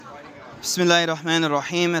Bismillahir Rahmanir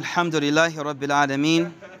Rahim. Alhamdulillahi Rabbil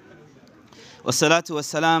Alameen. Wassalatu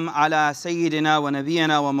wassalam ala Sayyidina wa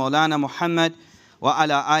Nabiyyina wa Maulana Muhammad wa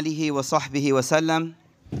ala alihi wa sahbihi wa sallam.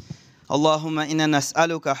 Allahumma inna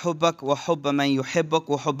nas'aluka hubbak wa hubba man yuhibbuk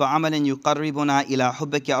wa hubba amalin yuqarribuna ila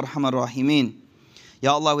hubbak ya arhamar rahimin.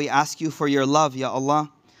 Ya Allah, we ask you for your love, Ya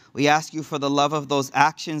Allah. We ask you for the love of those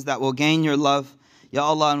actions that will gain your love, Ya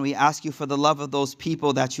Allah, and we ask you for the love of those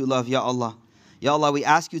people that you love, Ya Allah. Ya Allah, we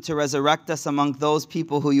ask you to resurrect us among those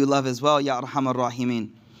people who you love as well, Ya Arhamar Rahimin.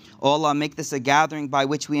 Oh Allah, make this a gathering by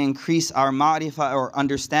which we increase our ma'rifah or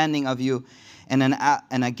understanding of you, and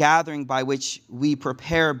a gathering by which we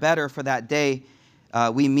prepare better for that day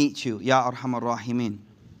we meet you, Ya Arhamar Rahimin.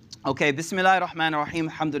 Okay, Bismillahir Rahmanir Rahim,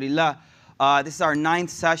 Alhamdulillah. This is our 9th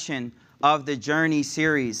session of the Journey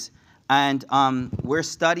series, and we're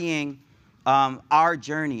studying our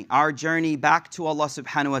journey back to Allah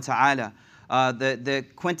subhanahu wa ta'ala. The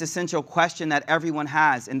quintessential question that everyone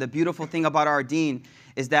has, and the beautiful thing about our deen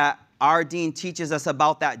is that our deen teaches us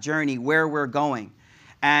about that journey, where we're going.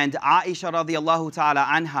 And Aisha radiallahu ta'ala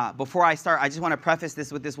anha, before I start, I just want to preface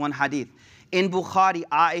this with this one hadith. In Bukhari,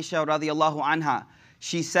 Aisha radiallahu anha,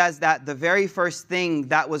 she says that the very first thing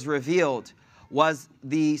that was revealed was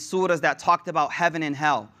the surahs that talked about heaven and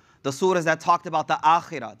hell, the surahs that talked about the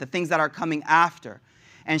akhirah, the things that are coming after.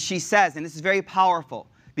 And she says, and this is very powerful,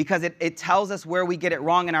 because it tells us where we get it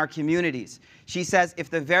wrong in our communities. She says, if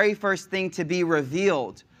the very first thing to be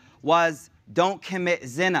revealed was don't commit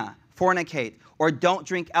zina, fornicate, or don't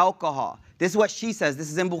drink alcohol, this is what she says, this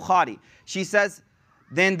is in Bukhari. She says,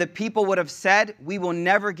 then the people would have said, we will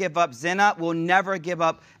never give up zina, we'll never give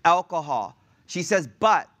up alcohol. She says,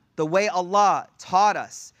 but the way Allah taught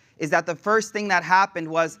us is that the first thing that happened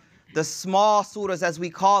was the small surahs, as we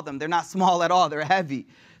call them. They're not small at all, they're heavy.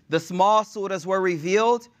 The small surahs were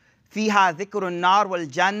revealed, fiha dhikrun nar wal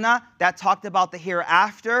jannah, that talked about the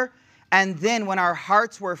hereafter. And then when our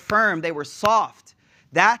hearts were firm, they were soft,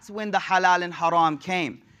 that's when the halal and haram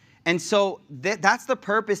came. And so that's the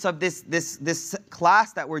purpose of this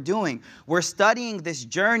class that we're doing. We're studying this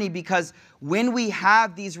journey because when we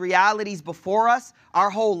have these realities before us, our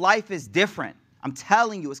whole life is different. I'm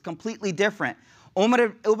telling you, it's completely different. Umar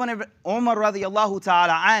radiallahu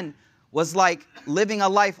ta'ala an was like living a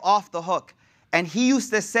life off the hook. And he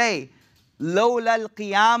used to say, لَوْلَا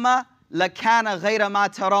الْقِيَامَةِ لَكَانَ غَيْرَ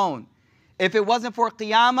مَا تَرَوْنَ. If it wasn't for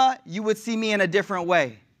Qiyamah, you would see me in a different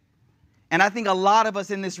way. And I think a lot of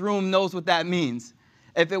us in this room knows what that means.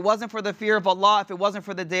 If it wasn't for the fear of Allah, if it wasn't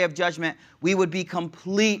for the Day of Judgment, we would be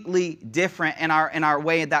completely different in our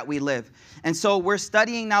way that we live. And so we're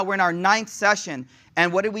studying now, we're in our 9th session.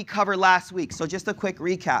 And what did we cover last week? So just a quick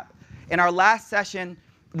recap. In our last session,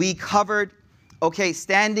 we covered, okay,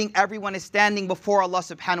 everyone is standing before Allah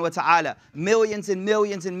subhanahu wa ta'ala. Millions and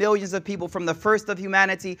millions and millions of people from the first of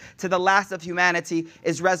humanity to the last of humanity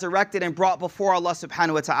is resurrected and brought before Allah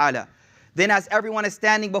subhanahu wa ta'ala. Then as everyone is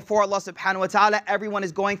standing before Allah subhanahu wa ta'ala, everyone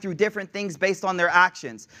is going through different things based on their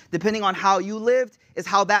actions. Depending on how you lived is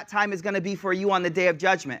how that time is going to be for you on the Day of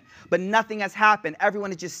Judgment. But nothing has happened.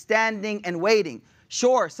 Everyone is just standing and waiting.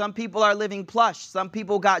 Sure, some people are living plush. Some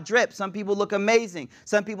people got drip. Some people look amazing.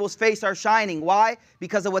 Some people's face are shining. Why?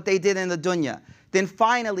 Because of what they did in the dunya. Then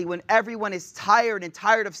finally, when everyone is tired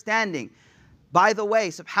of standing, by the way,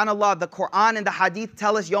 subhanAllah, the Quran and the Hadith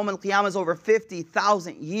tell us Yawm al-Qiyamah is over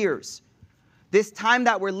 50,000 years. This time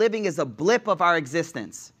that we're living is a blip of our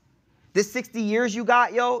existence. This 60 years you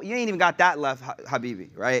got, you ain't even got that left, Habibi,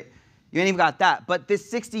 right? You ain't even got that. But this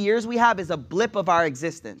 60 years we have is a blip of our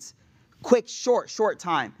existence. Quick, short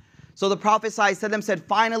time. So the Prophet ﷺ said,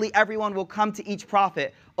 finally everyone will come to each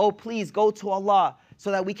prophet. Oh, please go to Allah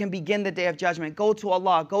so that we can begin the Day of Judgment. Go to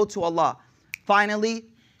Allah, go to Allah. Finally,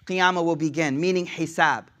 Qiyamah will begin, meaning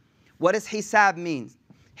Hisab. What does Hisab mean?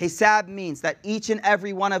 Hisab means that each and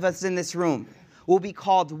every one of us in this room will be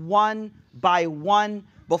called one by one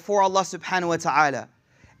before Allah subhanahu wa ta'ala.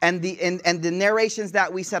 And the narrations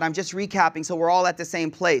that we said, I'm just recapping so we're all at the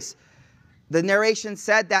same place. The narration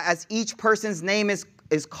said that as each person's name is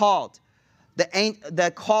called,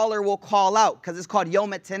 the caller will call out, because it's called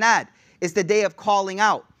Yawm at-Tanad. It's the day of calling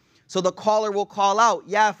out. So the caller will call out,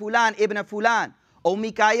 Ya Fulan ibn Fulan, O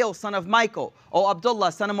Mikael, son of Michael, O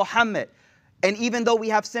Abdullah, son of Muhammad. And even though we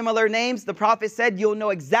have similar names, the Prophet said you'll know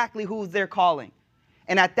exactly who they're calling.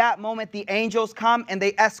 And at that moment, the angels come and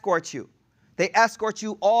they escort you. They escort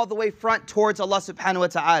you all the way front towards Allah subhanahu wa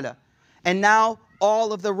ta'ala. And now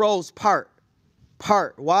all of the rows part.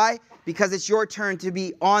 Why? Because it's your turn to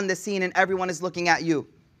be on the scene and everyone is looking at you.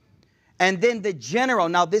 And then the general,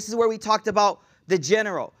 now this is where we talked about the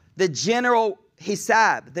general. The general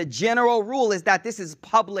hisab, the general rule is that this is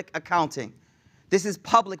public accounting. This is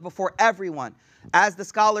public before everyone. As the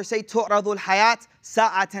scholars say, tu'radul hayat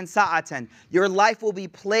sa'atan sa'atan. Your life will be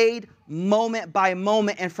played moment by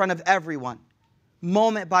moment in front of everyone.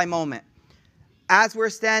 Moment by moment. As we're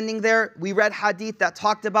standing there, we read hadith that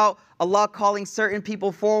talked about Allah calling certain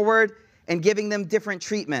people forward and giving them different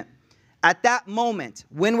treatment. At that moment,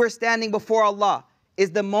 when we're standing before Allah,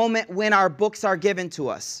 is the moment when our books are given to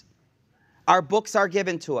us. Our books are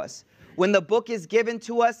given to us. When the book is given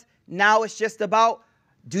to us, now it's just about,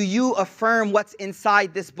 do you affirm what's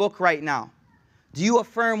inside this book right now? Do you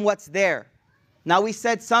affirm what's there? Now we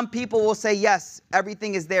said some people will say, yes,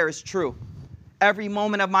 everything is there, it's true. Every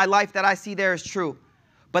moment of my life that I see there is true.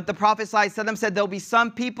 But the Prophet ﷺ said there'll be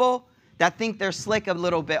some people that think they're slick a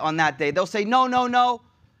little bit on that day. They'll say, no, no, no.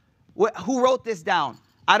 Who wrote this down?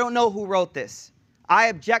 I don't know who wrote this. I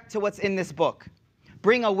object to what's in this book.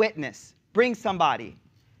 Bring a witness. Bring somebody.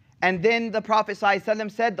 And then the Prophet ﷺ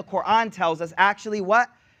said, the Quran tells us actually what?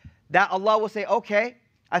 That Allah will say, okay,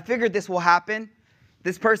 I figured this will happen.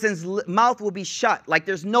 This person's mouth will be shut, like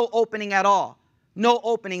there's no opening at all. No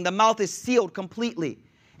opening. The mouth is sealed completely.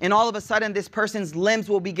 And all of a sudden, this person's limbs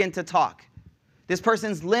will begin to talk. This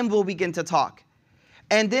person's limb will begin to talk.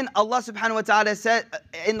 And then Allah subhanahu wa ta'ala said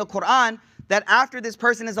in the Quran that after this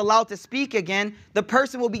person is allowed to speak again, the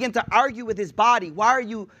person will begin to argue with his body. Why are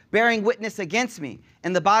you bearing witness against me?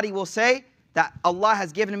 And the body will say that Allah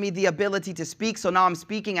has given me the ability to speak, so now I'm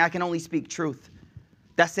speaking, I can only speak truth.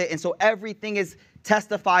 That's it. And so everything is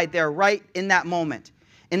testified there right in that moment.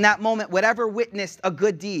 In that moment, whatever witnessed a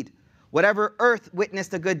good deed, whatever earth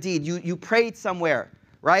witnessed a good deed, you prayed somewhere,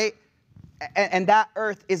 right? And that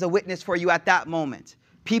earth is a witness for you at that moment.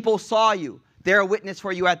 People saw you. They're a witness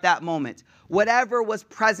for you at that moment. Whatever was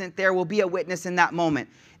present there will be a witness in that moment.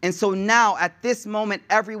 And so now, at this moment,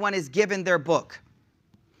 everyone is given their book.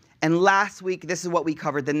 And last week, this is what we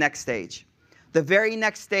covered, the next stage. The very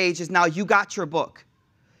next stage is now you got your book.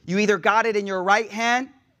 You either got it in your right hand,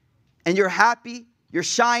 and you're happy, you're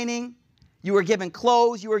shining, you were given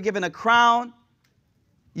clothes, you were given a crown.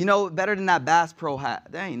 You know, better than that Bass Pro hat.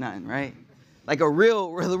 That ain't nothing, right? Like a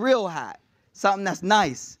real hat. Something that's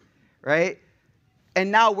nice, right?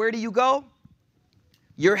 And now where do you go?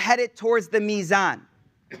 You're headed towards the Mizan.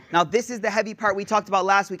 Now this is the heavy part we talked about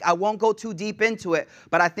last week. I won't go too deep into it,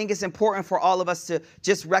 but I think it's important for all of us to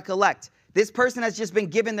just recollect. This person has just been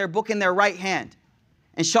given their book in their right hand.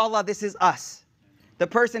 Inshallah, this is us. The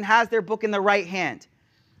person has their book in the right hand,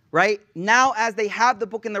 right? Now as they have the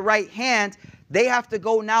book in the right hand, they have to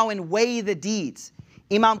go now and weigh the deeds.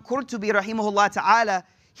 Imam Qurtubi rahimahullah ta'ala,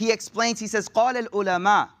 he explains, he says, قال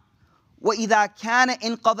العلماء وإذا كان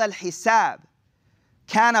انقضى الحساب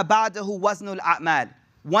كان بعده وزن الأعمال.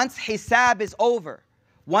 Once hisab is over,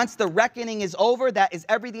 once the reckoning is over, that is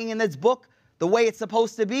everything in this book the way it's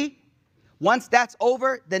supposed to be. Once that's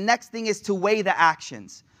over, the next thing is to weigh the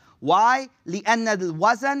actions. Why? لأن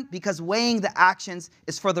الوزن, because weighing the actions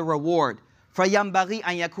is for the reward. فَيَنْبَغِي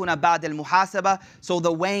أَنْ يَكُونَ بَعْدَ الْمُحَاسَبَةِ. So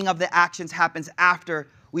the weighing of the actions happens after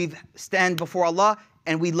we stand before Allah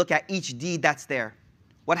and we look at each deed that's there.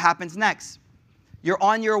 What happens next? You're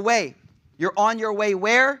on your way. You're on your way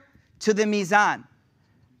where? To the Mizan.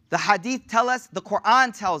 The hadith tell us, the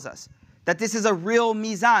Quran tells us that this is a real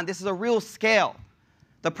Mizan. This is a real scale.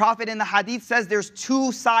 The Prophet in the hadith says there's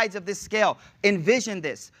two sides of this scale. Envision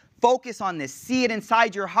this. Focus on this. See it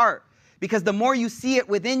inside your heart. Because the more you see it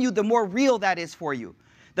within you, the more real that is for you.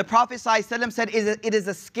 The Prophet ﷺ said it is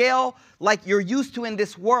a scale like you're used to in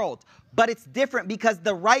this world. But it's different because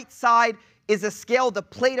the right side is a scale, the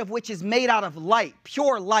plate of which is made out of light,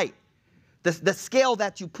 pure light. The scale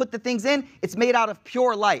that you put the things in, it's made out of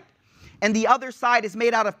pure light. And the other side is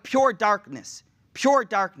made out of pure darkness. Pure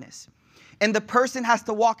darkness. And the person has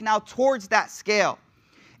to walk now towards that scale.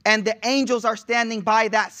 And the angels are standing by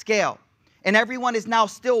that scale. And everyone is now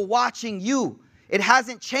still watching you. It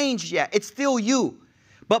hasn't changed yet. It's still you.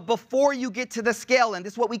 But before you get to the scale, and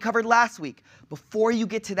this is what we covered last week, before you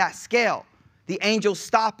get to that scale, the angels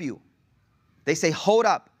stop you. They say, hold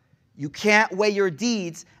up. You can't weigh your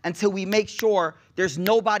deeds until we make sure there's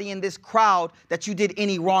nobody in this crowd that you did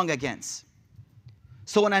any wrong against.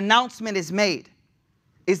 So an announcement is made.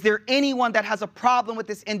 Is there anyone that has a problem with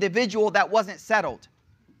this individual that wasn't settled?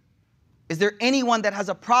 Is there anyone that has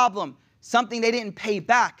a problem? Something they didn't pay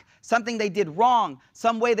back, something they did wrong,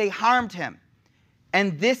 some way they harmed him.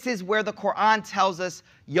 And this is where the Quran tells us,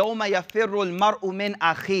 يَوْمَ يَفِرُّ الْمَرْءُ مِنْ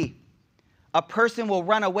أَخِيهِ. A person will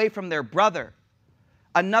run away from their brother.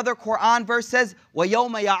 Another Quran verse says,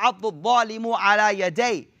 وَيَوْمَ يَعَضُّ الظَّالِمُ عَلَى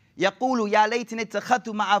يَدَيْهِ يَقُولُ يَا لَيْتَنِي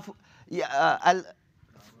اتَّخَذْتُ مَعَ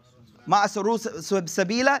Ma asru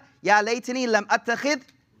sabila, ya laytani lam attakhid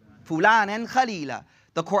fulanan khalila.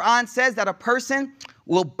 The Quran says that a person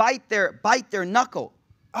will bite their knuckle.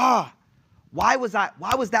 Why was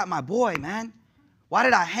that my boy, man? Why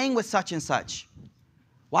did I hang with such and such?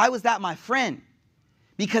 Why was that my friend?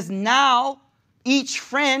 Because now each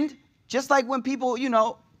friend, just like when people,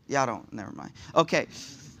 never mind. Okay.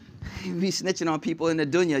 You be snitching on people in the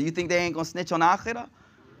dunya. You think they ain't gonna snitch on akhirah?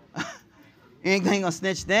 You ain't gonna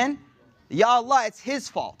snitch then? Ya Allah, it's his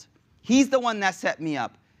fault. He's the one that set me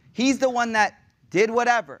up. He's the one that did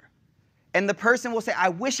whatever. And the person will say, I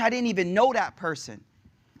wish I didn't even know that person.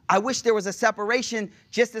 I wish there was a separation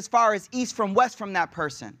just as far as east from west from that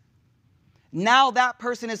person. Now that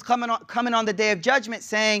person is coming on the day of judgment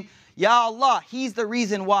saying, Ya Allah, he's the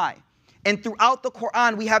reason why. And throughout the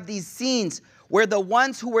Quran, we have these scenes where the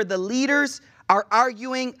ones who were the leaders are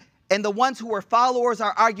arguing and the ones who were followers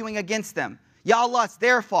are arguing against them. Ya Allah, it's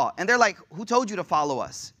their fault. And they're like, who told you to follow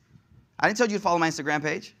us? I didn't tell you to follow my Instagram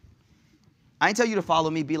page. I didn't tell you to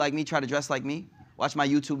follow me, be like me, try to dress like me, watch my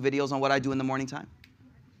YouTube videos on what I do in the morning time.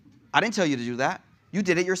 I didn't tell you to do that. You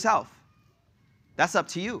did it yourself. That's up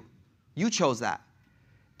to you. You chose that.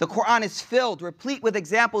 The Quran is filled, replete with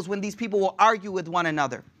examples when these people will argue with one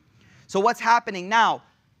another. So what's happening now?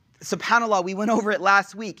 SubhanAllah, we went over it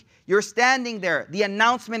last week. You're standing there. The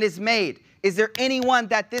announcement is made. Is there anyone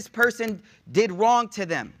that this person did wrong to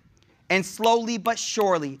them? And slowly but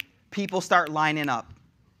surely, people start lining up.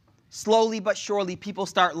 Slowly but surely, people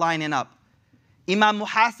start lining up. Imam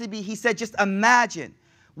Muhasibi, he said, just imagine.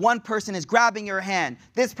 One person is grabbing your hand.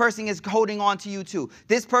 This person is holding on to you too.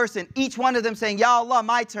 This person, each one of them saying, Ya Allah,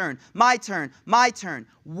 my turn, my turn, my turn.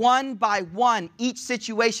 One by one, each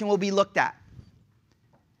situation will be looked at.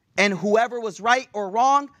 And whoever was right or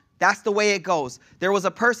wrong, that's the way it goes. There was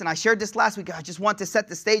a person, I shared this last week, I just want to set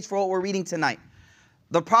the stage for what we're reading tonight.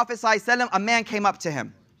 The Prophet ﷺ, a man came up to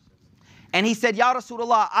him. And he said, Ya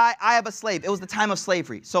Rasulullah, I have a slave. It was the time of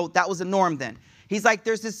slavery. So that was the norm then. He's like,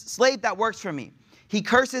 there's this slave that works for me. He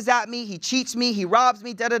curses at me, he cheats me, he robs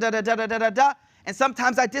me, da-da-da-da-da-da-da-da. And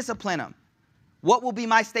sometimes I discipline him. What will be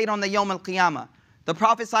my state on the Yawm al-Qiyamah? The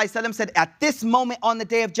Prophet ﷺ said, at this moment on the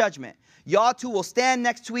day of judgment, y'all two will stand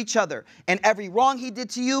next to each other. And every wrong he did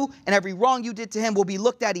to you and every wrong you did to him will be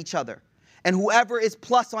looked at each other. And whoever is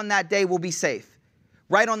plus on that day will be safe.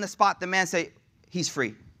 Right on the spot, the man say, he's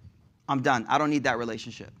free. I'm done. I don't need that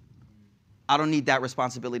relationship. I don't need that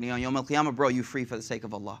responsibility on Yawm al-Qiyamah. Bro, you free for the sake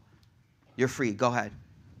of Allah. You're free. Go ahead.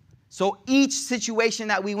 So each situation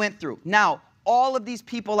that we went through. Now, all of these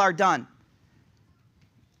people are done.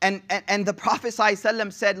 And the Prophet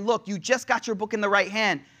ﷺ said, look, you just got your book in the right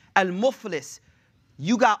hand. Al-Muflis.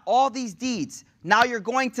 You got all these deeds. Now you're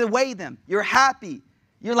going to weigh them. You're happy.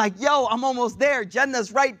 You're like, yo, I'm almost there.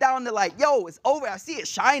 Jannah's right down to like, yo, it's over. I see it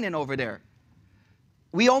shining over there.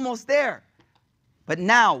 We almost there. But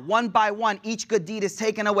now, one by one, each good deed is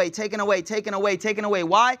taken away, taken away, taken away, taken away.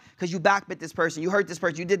 Why? Because you backbit this person, you hurt this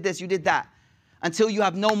person, you did this, you did that. Until you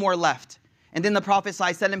have no more left. And then the Prophet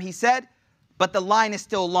ﷺ, he said, but the line is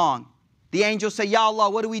still long. The angels say, Ya Allah,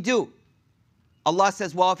 what do we do? Allah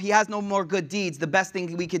says, well, if he has no more good deeds, the best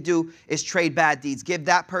thing we could do is trade bad deeds. Give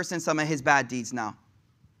that person some of his bad deeds now.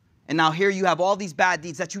 And now here you have all these bad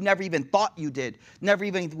deeds that you never even thought you did, never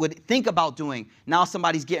even would think about doing. Now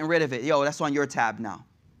somebody's getting rid of it. Yo, that's on your tab now.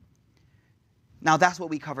 Now that's what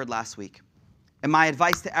we covered last week. And my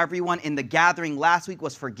advice to everyone in the gathering last week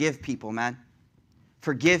was forgive people, man.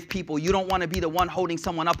 Forgive people. You don't want to be the one holding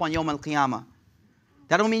someone up on Yawm al-Qiyamah.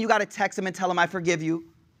 That don't mean you got to text them and tell them I forgive you,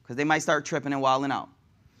 because they might start tripping and wilding out.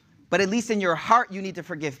 But at least in your heart, you need to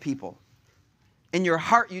forgive people. In your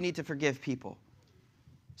heart, you need to forgive people.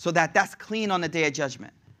 So that's clean on the day of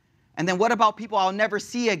judgment. And then what about people I'll never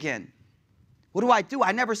see again? What do?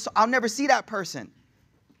 I'll never see that person.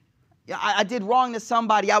 I did wrong to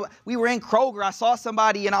somebody. We were in Kroger. I saw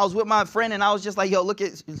somebody and I was with my friend and I was just like, yo, look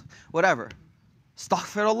at whatever.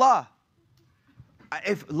 Astaghfirullah.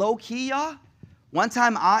 If low key, y'all, one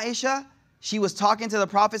time Aisha, she was talking to the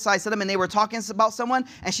Prophet ﷺ and they were talking about someone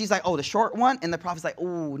and she's like, oh, the short one? And the Prophet's like,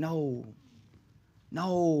 oh, no.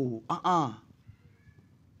 No,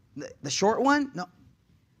 The short one? No.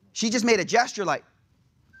 She just made a gesture like,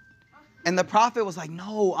 and the Prophet was like,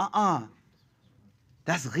 no,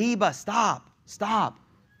 That's ghiba. Stop. Stop.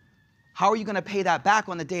 How are you going to pay that back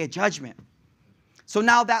on the day of judgment? So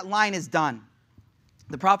now that line is done.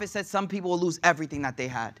 The Prophet said some people will lose everything that they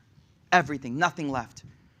had. Everything. Nothing left.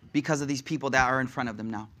 Because of these people that are in front of them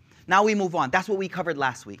now. Now we move on. That's what we covered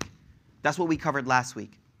last week. That's what we covered last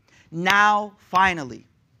week. Now, finally,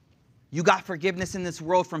 you got forgiveness in this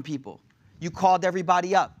world from people. You called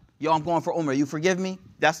everybody up. Yo, I'm going for Umrah. You forgive me?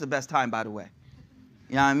 That's the best time, by the way.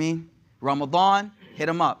 You know what I mean? Ramadan, hit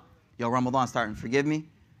them up. Yo, Ramadan starting, forgive me.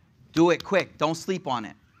 Do it quick. Don't sleep on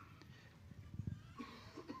it.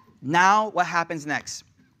 Now, what happens next?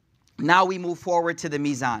 Now we move forward to the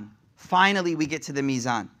Mizan. Finally, we get to the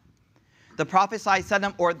Mizan. The Prophet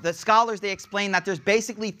ﷺ, or the scholars, they explain that there's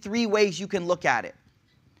basically 3 ways you can look at it.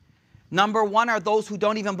 Number 1 are those who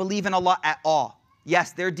don't even believe in Allah at all.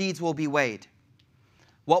 Yes, their deeds will be weighed.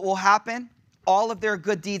 What will happen? All of their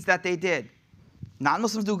good deeds that they did.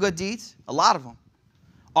 Non-Muslims do good deeds, a lot of them.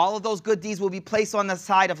 All of those good deeds will be placed on the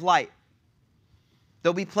side of light.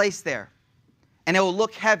 They'll be placed there. And it will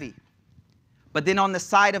look heavy. But then on the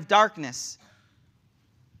side of darkness,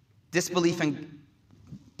 disbelief in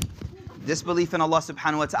Allah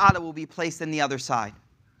subhanahu wa ta'ala will be placed in the other side.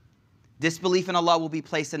 Disbelief in Allah will be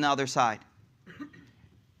placed in the other side.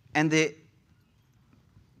 And the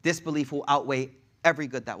disbelief will outweigh every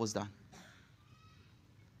good that was done.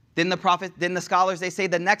 Then the scholars, they say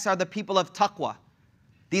the next are the people of taqwa.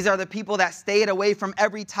 These are the people that stayed away from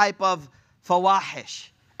every type of fawahish,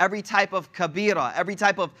 every type of kabira, every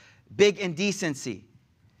type of big indecency.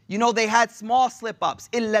 You know, they had small slip-ups.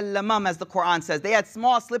 Illa al-lamam, as the Quran says. They had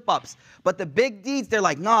small slip-ups. But the big deeds, they're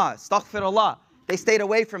like, nah, astaghfirullah. They stayed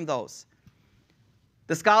away from those.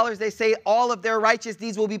 The scholars, they say all of their righteous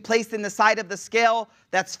deeds will be placed in the side of the scale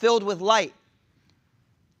that's filled with light.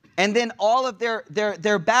 And then all of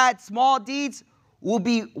their bad small deeds will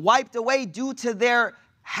be wiped away due to their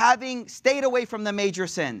having stayed away from the major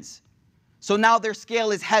sins. So now their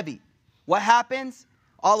scale is heavy. What happens?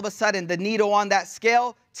 All of a sudden, the needle on that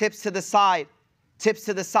scale tips to the side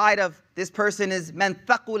of this person is man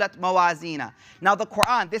thaqulat mawazina. Now the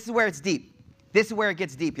Quran, this is where it's deep. This is where it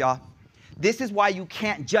gets deep, y'all. This is why you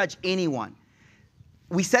can't judge anyone.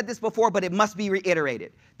 We said this before, but it must be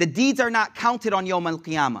reiterated. The deeds are not counted on Yawm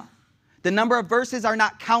al-Qiyamah. The number of verses are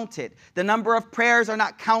not counted. The number of prayers are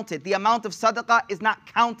not counted. The amount of sadaqah is not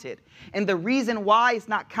counted. And the reason why it's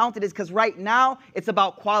not counted is because right now it's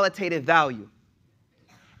about qualitative value.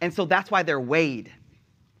 And so that's why they're weighed.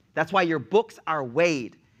 That's why your books are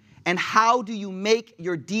weighed. And how do you make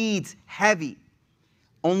your deeds heavy?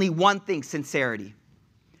 Only one thing, sincerity.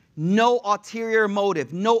 No ulterior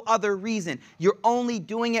motive, no other reason. You're only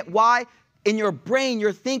doing it. Why? In your brain,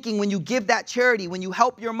 you're thinking when you give that charity, when you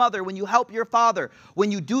help your mother, when you help your father,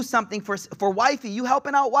 when you do something for wifey, you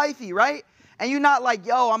helping out wifey, right? And you're not like,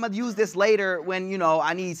 yo, I'm going to use this later when, you know,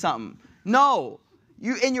 I need something. No.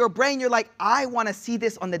 You, in your brain, you're like, I want to see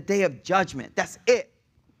this on the day of judgment. That's it.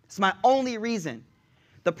 It's my only reason.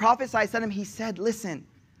 The Prophet ﷺ, he said, listen,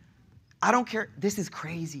 I don't care. This is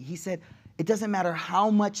crazy. He said, it doesn't matter how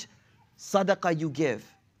much sadaqah you give.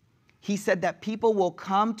 He said that people will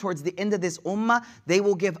come towards the end of this ummah, they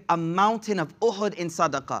will give a mountain of Uhud in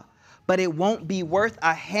sadaqah, but it won't be worth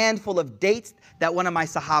a handful of dates that one of my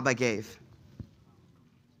sahaba gave.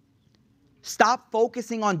 Stop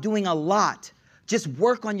focusing on doing a lot. Just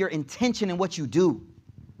work on your intention and what you do.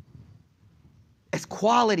 It's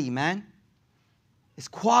quality, man. It's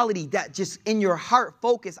quality that just in your heart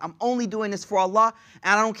focus. I'm only doing this for Allah,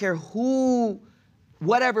 and I don't care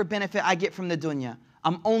whatever benefit I get from the dunya.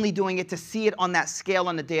 I'm only doing it to see it on that scale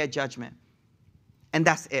on the day of judgment. And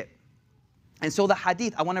that's it. And so the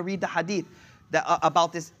hadith, I want to read the hadith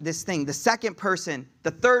about this thing. The second person, the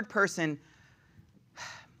third person,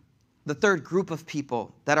 the third group of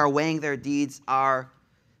people that are weighing their deeds are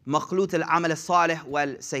makhlut al-amal al-salih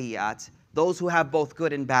wal-sayyi'at. Those who have both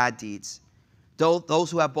good and bad deeds. Those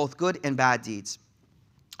who have both good and bad deeds.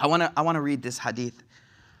 I want to read this hadith.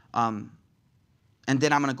 And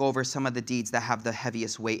then I'm going to go over some of the deeds that have the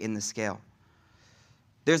heaviest weight in the scale.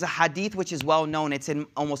 There's a hadith which is well known. It's in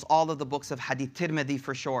almost all of the books of hadith, Tirmidhi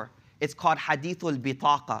for sure. It's called Hadithul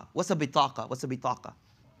Bitaqa. What's a bitaqa? What's a bitaqa?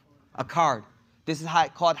 A card. This is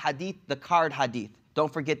called hadith, the card hadith.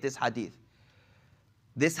 Don't forget this hadith.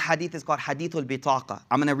 This hadith is called Hadithul Bitaqa.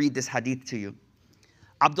 I'm going to read this hadith to you.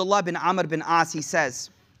 Abdullah bin Amr bin As, he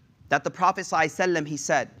says that the Prophet ﷺ, he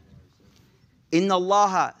said, Inna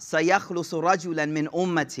Allaha sayakhlusu rajulan min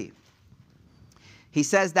ummati. He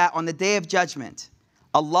says that on the day of judgment,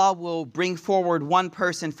 Allah will bring forward one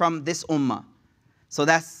person from this ummah. So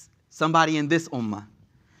that's somebody in this ummah.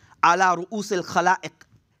 Ala ru'us al-khala'iq,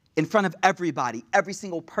 in front of everybody, every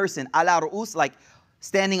single person. Ala ru'us, like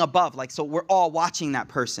standing above, like so we're all watching that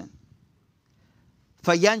person.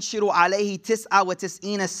 فَيَنْشِرُ عَلَيْهِ تِسْعَ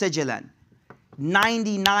وَتِسْئِينَ سِجِلًا.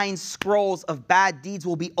 99 scrolls of bad deeds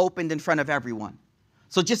will be opened in front of everyone.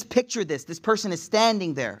 So just picture this. This person is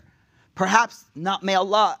standing there. Perhaps not, may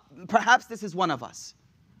Allah, perhaps this is one of us.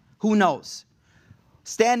 Who knows?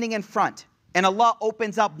 Standing in front. and Allah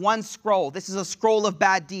opens up one scroll. This is a scroll of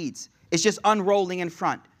bad deeds. It's just unrolling in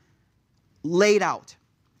front, laid out.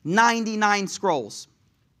 99 scrolls.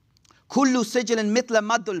 Kullu sijlin mithla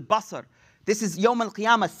maddul basar. This is Yawm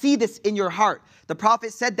al-Qiyamah. See this in your heart. The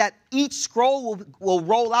Prophet said that each scroll will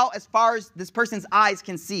roll out as far as this person's eyes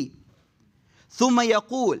can see. ثُمَّ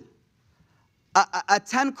يَقُولُ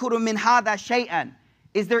أَتَنْكُرُ مِنْ هَذَا شَيْئًا.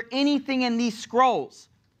 Is there anything in these scrolls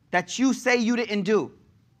that you say you didn't do?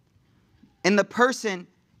 And the person,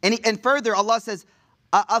 and further Allah says,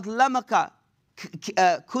 أَظْلَمَكَ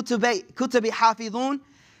كُتُبِ حَافِظُونَ.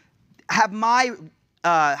 Have my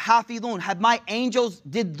hafidun, have my angels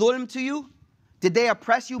did dhulm to you? Did they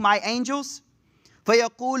oppress you, my angels?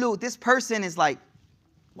 فَيَقُولُ. This person is like,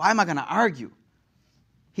 why am I going to argue?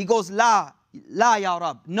 He goes, La ya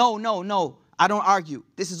Rab. No, no, no. I don't argue.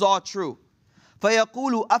 This is all true.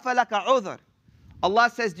 فَيَقُولُ أَفَلَكَ عُذْرٌ. Allah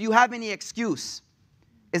says, do you have any excuse?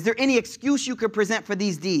 Is there any excuse you could present for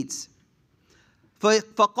these deeds?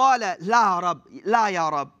 فَقَالَ لَا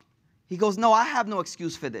يَا رَبْ. He goes, no, I have no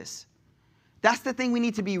excuse for this. That's the thing we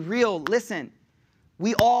need to be real. Listen,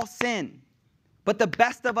 we all sin. But the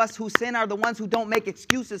best of us who sin are the ones who don't make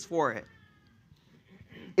excuses for it.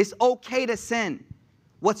 It's okay to sin.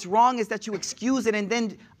 What's wrong is that you excuse it and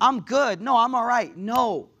then, I'm good. No, I'm all right.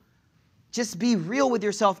 No. Just be real with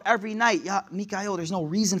yourself every night. Ya Mikael, there's no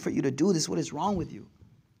reason for you to do this. What is wrong with you?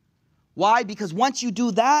 Why? Because once you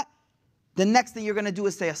do that, the next thing you're going to do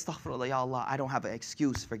is say, Astaghfirullah, Ya Allah, I don't have an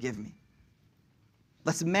excuse. Forgive me.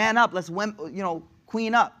 Let's man up. Let's,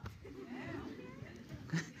 queen up.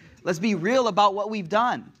 Let's be real about what we've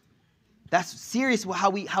done. That's serious how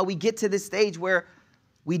we get to this stage where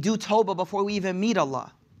we do tawbah before we even meet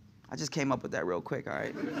Allah. I just came up with that real quick, all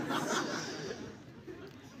right?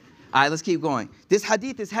 All right, let's keep going. This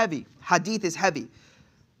hadith is heavy. Hadith is heavy.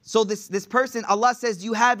 So this person, Allah says, do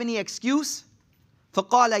you have any excuse?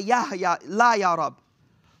 فَقَالَ لَا يَا رَبْ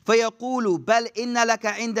فَيَقُولُ بَلْ إِنَّ لَكَ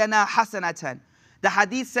عِنْدَنَا حَسَنَةً. The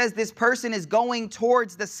hadith says this person is going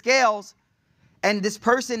towards the scales, and this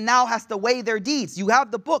person now has to weigh their deeds. You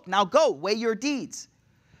have the book, now go, weigh your deeds.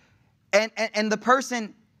 And the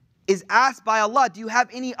person is asked by Allah, do you have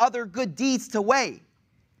any other good deeds to weigh?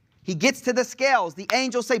 He gets to the scales. The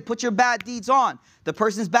angels say, put your bad deeds on. The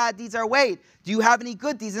person's bad deeds are weighed. Do you have any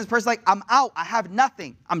good deeds? And this person's like, I'm out. I have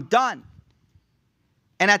nothing. I'm done.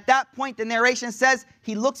 And at that point, the narration says,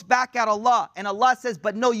 he looks back at Allah. And Allah says,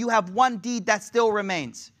 but no, you have one deed that still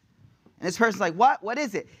remains. And this person's like, what? What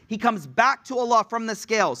is it? He comes back to Allah from the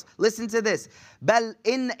scales. Listen to this. بَلْ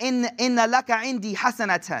إِنَّ لَكَ عِنْدِي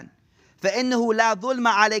حَسَنَةً فَإِنَّهُ لَا ظُلْمَ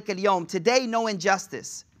عَلَيْكَ الْيَوْمِ. Today, no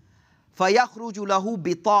injustice. فَيَخْرُجُ لَهُ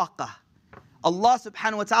بِطَاقَةً. Allah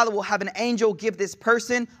subhanahu wa ta'ala will have an angel give this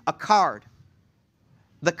person a card.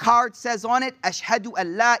 The card says on it, أَشْهَدُ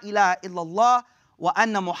أَن لَا إِلَهَ إِلَّا اللَّهِ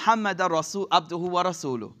وَأَنَّ مُحَمَّدًا عَبْدُهُ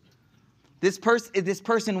وَرَسُولُهُ. This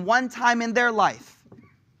person one time in their life,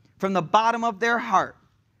 from the bottom of their heart,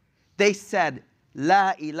 they said,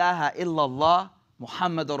 La ilaha illallah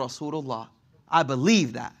Muhammadur Rasulullah. I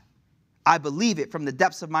believe that. I believe it from the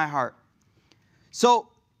depths of my heart. So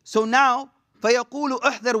now, فَيَقُولُ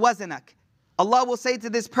أُحْذِرْ وَزْنَكَ. Allah will say to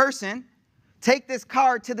this person, take this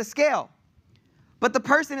card to the scale. But the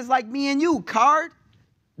person is like me and you. Card,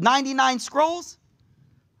 99 scrolls.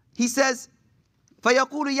 He says,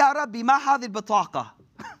 فَيَقُولُ يَا رَبِّ مَا هَذِي الْبَطَاقَةِ.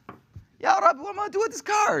 Ya Rabbi, what am I going to do with this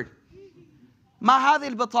card? مَا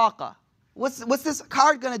هَذِي الْبَطَاقَةِ. What's this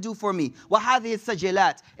card going to do for me? وَهَذِهِ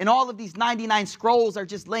السَّجِلَاتِ. And all of these 99 scrolls are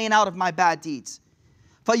just laying out of my bad deeds.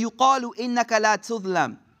 فَيُقَالُ إِنَّكَ لَا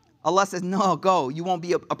تُظْلَمْ. Allah says, no, go. You won't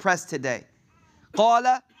be oppressed today.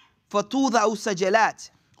 قَالَ فَتُوضَعُ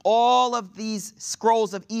السَّجِلَاتِ. All of these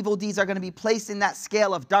scrolls of evil deeds are going to be placed in that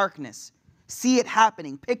scale of darkness. See it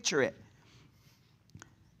happening. Picture it.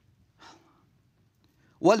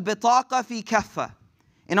 وَالْبِطَاقَ فِي كَفَّةٍ.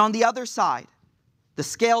 And on the other side, the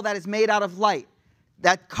scale that is made out of light,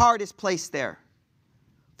 that card is placed there.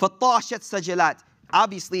 فَطَاشَتْ سَجِلَاتٍ.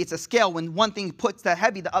 Obviously, it's a scale. When one thing puts that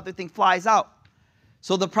heavy, the other thing flies out.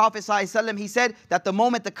 So the Prophet ﷺ, he said that the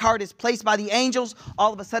moment the card is placed by the angels,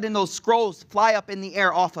 all of a sudden those scrolls fly up in the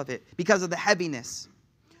air off of it because of the heaviness.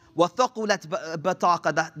 وَثَقُلَتْ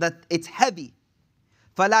بَطَاقَةً. That it's heavy.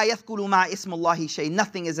 فَلَا يَثْقُلُ مَا إِسْمُ اللَّهِ شَيْءٍ.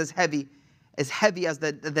 Nothing is as heavy as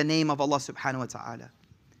the name of Allah subhanahu wa ta'ala.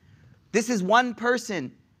 This is one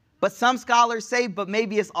person, but some scholars say, but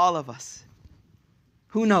maybe it's all of us.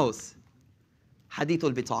 Who knows?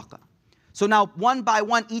 Hadithul Bitaqa. So now, one by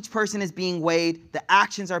one, each person is being weighed. The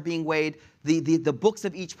actions are being weighed. The books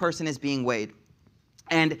of each person is being weighed.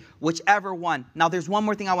 And whichever one. Now, there's one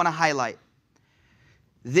more thing I want to highlight.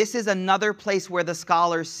 This is another place where the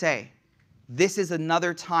scholars say this is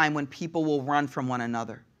another time when people will run from one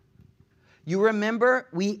another. You remember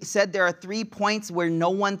we said there are 3 points where no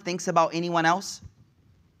one thinks about anyone else?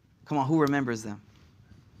 Come on, who remembers them?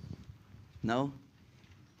 No?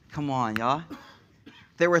 Come on, y'all.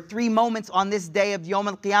 There were 3 moments on this day of Yawm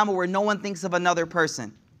al-Qiyamah where no one thinks of another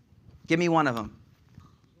person. Give me one of them.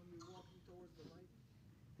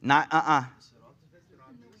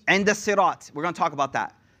 And the Sirat. We're going to talk about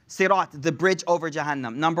that. Sirat, the bridge over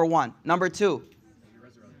Jahannam. Number 1. Number 2,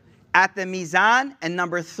 at the Mizan. And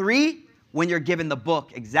number 3, when you're given the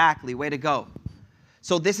book. Exactly. Way to go.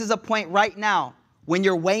 So this is a point right now when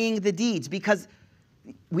you're weighing the deeds, because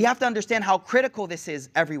we have to understand how critical this is,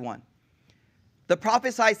 everyone. The Prophet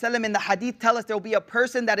ﷺ in the hadith tell us there will be a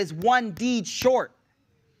person that is 1 deed short.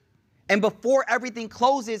 And before everything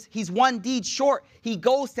closes, he's 1 deed short. He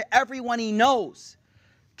goes to everyone he knows.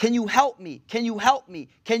 Can you help me? Can you help me?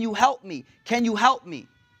 Can you help me? Can you help me?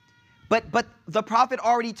 But the Prophet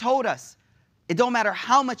already told us, it don't matter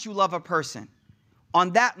how much you love a person.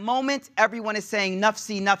 On that moment, everyone is saying,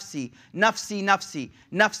 nafsi, nafsi, nafsi, nafsi,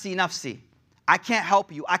 nafsi, nafsi. I can't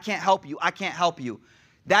help you. I can't help you. I can't help you.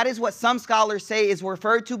 That is what some scholars say is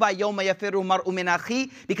referred to by yawma yafiru mar'u min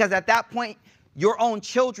akhi, because at that point, your own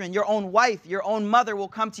children, your own wife, your own mother will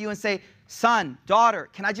come to you and say, son, daughter,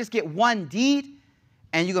 can I just get 1 deed?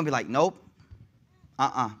 And you're going to be like, nope.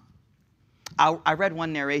 I read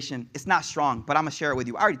one narration. It's not strong, but I'm going to share it with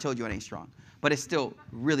you. I already told you it ain't strong, but it's still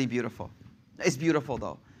really beautiful. It's beautiful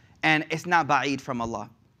though. And it's not ba'id from Allah.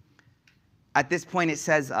 At this point it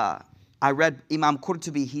says, I read Imam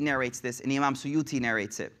Qurtubi, he narrates this, and Imam Suyuti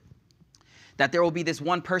narrates it, that there will be this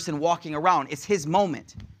one person walking around. It's his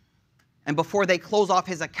moment. And before they close off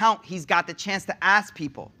his account, he's got the chance to ask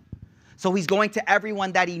people. So he's going to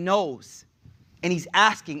everyone that he knows. And he's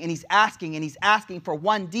asking, and he's asking, and he's asking for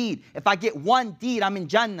 1 deed. If I get 1 deed, I'm in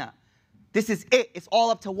Jannah. This is it. It's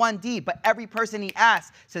all up to 1 deed. But every person he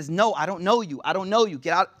asks says, no, I don't know you. I don't know you.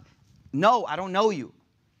 Get out. No, I don't know you.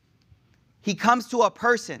 He comes to a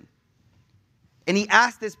person, and he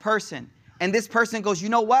asks this person. And this person goes, you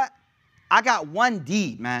know what? I got 1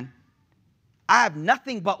 deed, man. I have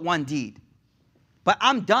nothing but 1 deed. But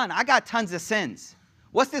I'm done. I got tons of sins.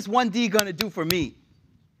 What's this 1 deed going to do for me?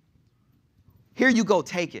 Here you go,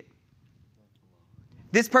 take it.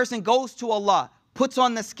 This person goes to Allah, puts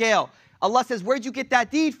on the scale. Allah says, where'd you get that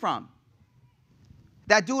deed from?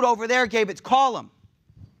 That dude over there gave it. Call him.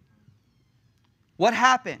 What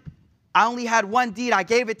happened? I only had 1 deed. I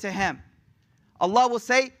gave it to him. Allah will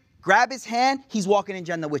say, grab his hand. He's walking in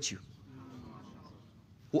Jannah with you.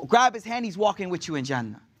 Grab his hand. He's walking with you in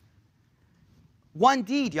Jannah. 1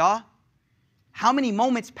 deed, y'all. How many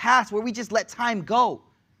moments pass where we just let time go?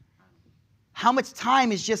 How much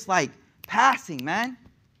time is just like passing, man?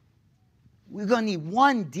 We're going to need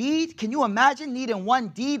 1 deed. Can you imagine needing 1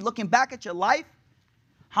 deed, looking back at your life?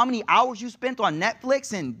 How many hours you spent on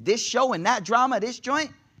Netflix and this show and that drama, this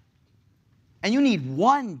joint? And you need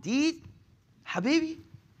 1 deed? Habibi.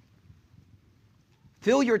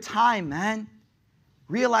 Fill your time, man.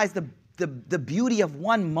 Realize the beauty of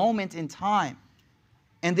 1 moment in time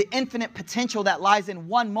and the infinite potential that lies in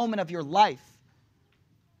 1 moment of your life.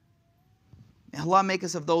 May Allah make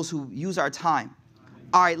us of those who use our time.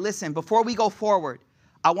 All right, listen, before we go forward,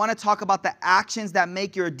 I want to talk about the actions that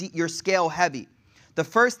make your scale heavy. The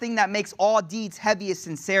first thing that makes all deeds heavy is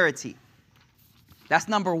sincerity. That's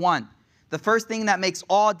number 1. The first thing that makes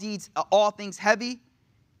all things heavy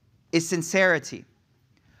is sincerity.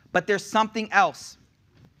 But there's something else.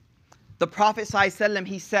 The Prophet ﷺ,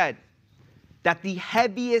 he said that the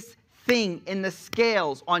heaviest thing in the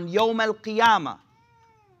scales on Yawm al-Qiyamah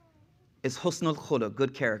is husnul khuluq,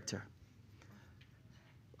 good character.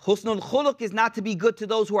 Husnul khuluq is not to be good to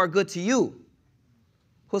those who are good to you.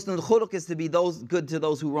 Husnul khuluq is to be good to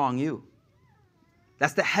those who wrong you.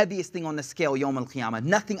 That's the heaviest thing on the scale, Yawm al-Qiyamah.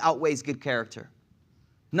 Nothing outweighs good character.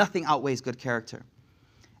 Nothing outweighs good character.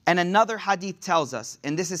 And another hadith tells us,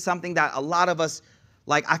 and this is something that a lot of us,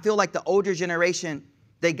 like I feel like the older generation,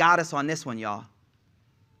 they got us on this one, y'all.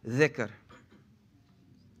 Dhikr.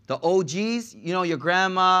 The OGs, you know, your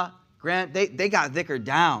grandma, they got dhikr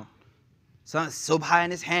down. So subha in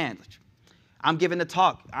his hand. I'm giving the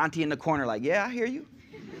talk. Auntie in the corner like, yeah, I hear you.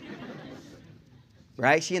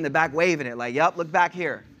 Right? She in the back waving it like, yup, look back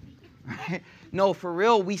here. Right? No, for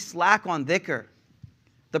real, we slack on dhikr.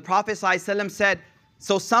 The Prophet ﷺ said,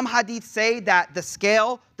 so some hadiths say that the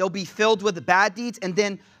scale, they'll be filled with the bad deeds and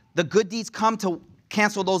then the good deeds come to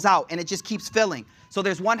cancel those out and it just keeps filling. So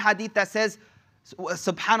there's one hadith that says,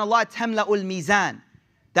 subhanallah tamla'ul mizan.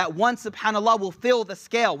 That one subhanallah will fill the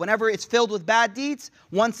scale. Whenever it's filled with bad deeds,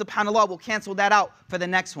 one subhanallah will cancel that out for the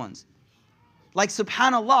next ones. Like,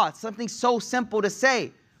 subhanAllah, it's something so simple to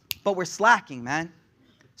say, but we're slacking, man.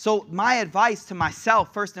 So my advice to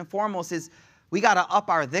myself, first and foremost, is we got to up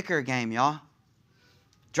our dhikr game, y'all.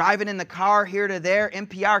 Driving in the car here to there,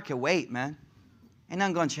 NPR can wait, man. Ain't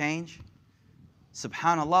nothing going to change.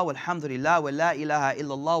 Subhanallah, walhamdulillah, wa la ilaha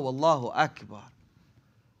illallah, wallahu akbar.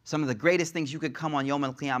 Some of the greatest things you could come on Yawm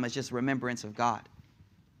al-Qiyamah is just remembrance of God.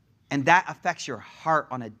 And that affects your heart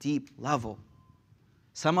on a deep level.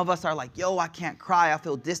 Some of us are like, yo, I can't cry. I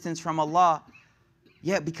feel distance from Allah.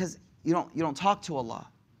 Yeah, because you don't talk to Allah.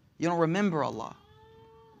 You don't remember Allah.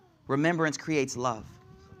 Remembrance creates love.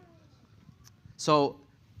 So,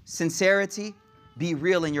 sincerity, be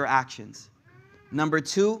real in your actions. Number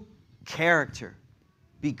 2, character.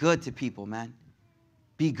 Be good to people, man.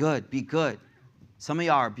 Be good, be good. Some of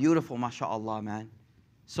y'all are beautiful, mashallah, man.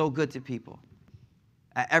 So good to people.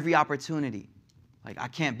 At every opportunity. Like, I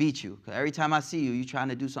can't beat you. Because every time I see you, you're trying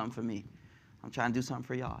to do something for me. I'm trying to do something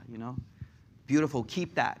for y'all, you know. Beautiful,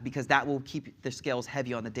 keep that. Because that will keep the scales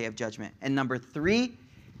heavy on the day of judgment. And number 3,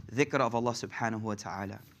 dhikr of Allah subhanahu wa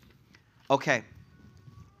ta'ala. Okay.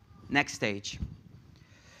 Next stage.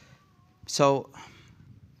 So,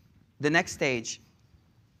 the next stage,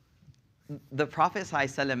 the Prophet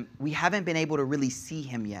ﷺ, we haven't been able to really see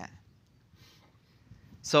him yet.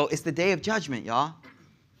 So it's the day of judgment, y'all.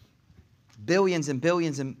 Billions and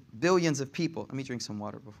billions and billions of people. Let me drink some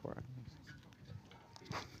water before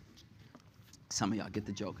some of y'all get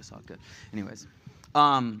the joke, it's all good. Anyways,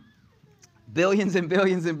 billions and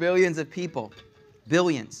billions and billions of people.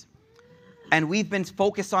 Billions. And we've been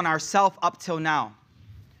focused on ourselves up till now.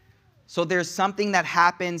 So there's something that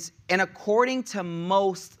happens, and according to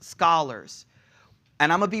most scholars,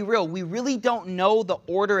 and I'm going to be real, we really don't know the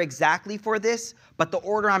order exactly for this, but the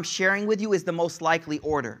order I'm sharing with you is the most likely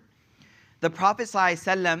order. The Prophet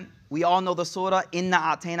ﷺ, we all know the surah, Inna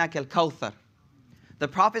a'tainaka al-kawthar. The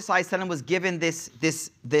Prophet ﷺ was given this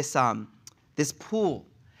pool.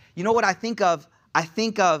 You know what I think of? I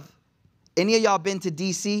think of, any of y'all been to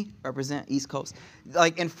DC? Represent East Coast.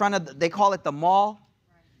 Like in front of, they call it the mall.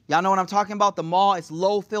 Y'all know what I'm talking about? The mall, it's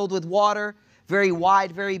low, filled with water, very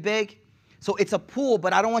wide, very big. So it's a pool,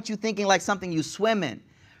 but I don't want you thinking like something you swim in.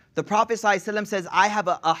 The Prophet ﷺ says, I have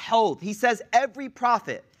a hawd. He says every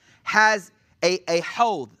prophet has a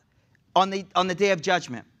hawd on the day of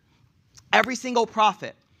judgment. Every single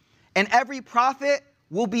prophet. And every prophet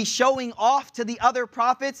will be showing off to the other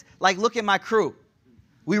prophets, like, look at my crew.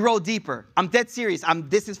 We roll deeper. I'm dead serious.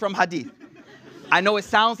 This is from hadith. I know it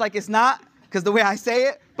sounds like it's not, because the way I say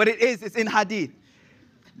it, but it is. It's in hadith.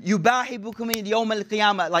 Yubahi bukum yawm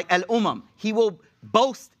al-qiyamah, like al-umam. He will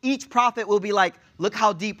boast, each prophet will be like, look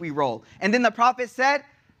how deep we roll. And then the prophet said,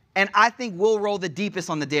 and I think we'll roll the deepest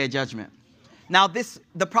on the day of judgment. Now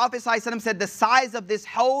the Prophet ﷺ said the size of this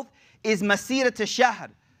hawd is masira to shahr.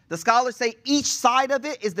 The scholars say each side of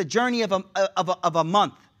it is the journey of a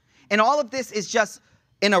month. And all of this is just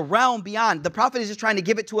in a realm beyond. The Prophet is just trying to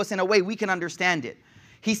give it to us in a way we can understand it.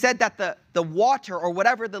 He said that the water or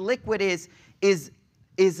whatever the liquid is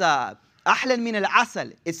ahlan min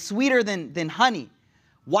al-asal. It's sweeter than honey,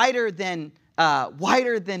 whiter than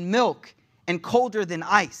milk, and colder than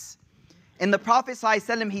ice. And the Prophet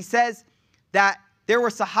ﷺ, he says that there were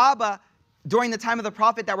Sahaba during the time of the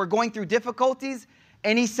Prophet that were going through difficulties,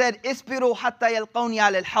 and he said, "Isbiru hatta yalqawni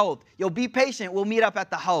ala al-hawd." Yo, be patient. We'll meet up at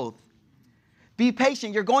the hawd. Be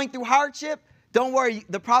patient. You're going through hardship. Don't worry.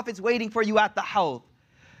 The Prophet's waiting for you at the hawd.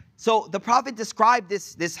 So the Prophet described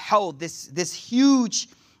this hawd, this huge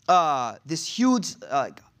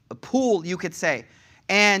pool, you could say.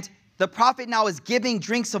 And the Prophet now is giving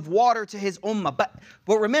drinks of water to his ummah. But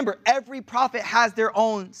remember, every prophet has their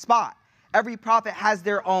own spot. Every prophet has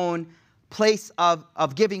their own place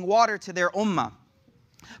of giving water to their ummah.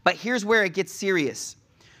 But here's where it gets serious.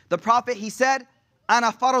 The Prophet, he said,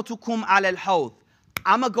 Ana faratukum ala al-hawd.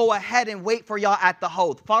 I'm going to go ahead and wait for y'all at the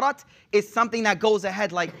hawd. Farat is something that goes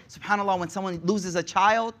ahead, like, subhanAllah, when someone loses a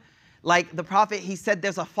child, like the Prophet, he said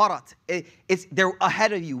there's a farat. They're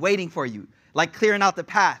ahead of you, waiting for you, like clearing out the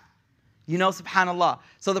path. You know, subhanAllah.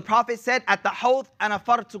 So the Prophet said, at the hawd, ana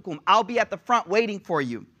faratukum. I'll be at the front waiting for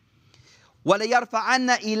you.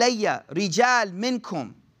 وَلَيَرْفَعَنَّ إِلَيَّ رِجَالٍ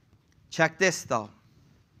مِنْكُمْ. Check this though.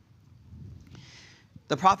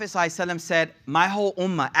 The Prophet ﷺ said, my whole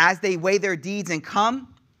ummah, as they weigh their deeds and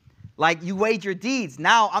come, like you weighed your deeds.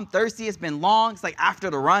 Now I'm thirsty, it's been long, it's like after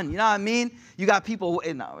the run, you know what I mean? You got people,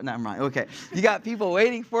 no, never mind, okay. You got people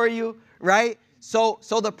waiting for you, right? So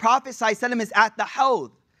the Prophet ﷺ is at the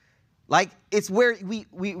hawd. Like it's where we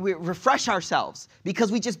refresh ourselves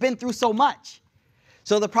because we just been through so much.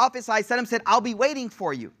 So the Prophet ﷺ said, I'll be waiting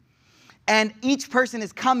for you. And each person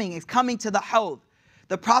is coming to the Hawd.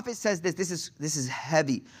 The Prophet says this is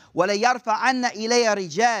heavy. وَلَيَرْفَعَنَّ إِلَيَّ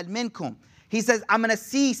رِجَالٍ مِنْكُمْ. He says, I'm going to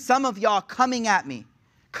see some of y'all coming at me.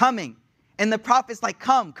 Coming. And the Prophet's like,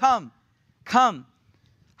 come. حَتَّى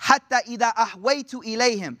إِذَا أَحْوَيْتُ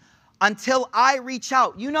إِلَيْهِمْ. Until I reach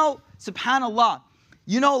out. You know, subhanAllah.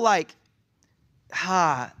 You know, like,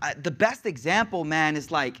 the best example, man,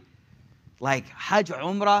 is like Hajj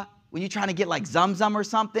Umrah, when you're trying to get like Zamzam or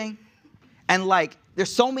something, and like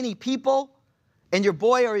there's so many people, and your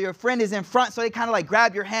boy or your friend is in front, so they kind of like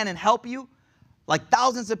grab your hand and help you. Like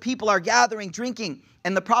thousands of people are gathering, drinking,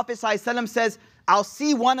 and the Prophet ﷺ says, I'll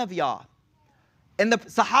see one of y'all. And the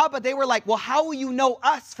Sahaba, they were like, well, how will you know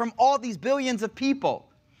us from all these billions of people?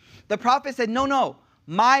 The Prophet said, no,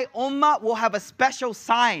 my ummah will have a special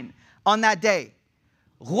sign on that day.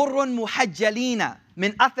 غُرٌ مُحَجَّلِينَ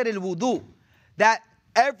مِنْ أَثَرِ الْوُضُوءِ. That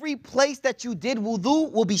every place that you did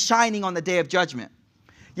wudu will be shining on the day of judgment.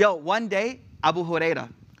 Yo, one day, Abu Huraira,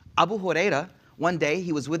 one day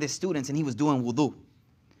he was with his students and he was doing wudu.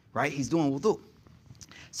 Right? He's doing wudu.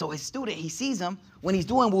 So his student, he sees him, when he's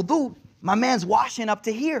doing wudu, my man's washing up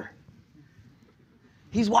to here.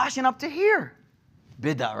 He's washing up to here.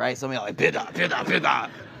 Bid'ah, right? Some of y'all like, bid'ah.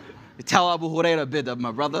 Tell Abu Huraira bid'ah,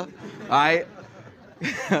 my brother. All right?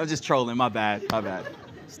 I'm just trolling, my bad.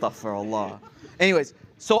 Astaghfirullah. Anyways,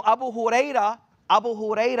 so Abu Huraira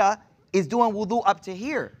is doing wudu up to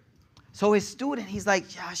here. So his student, he's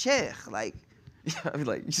like, Ya Sheikh, like, I'm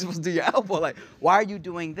like, you're supposed to do your elbow. Like, why are you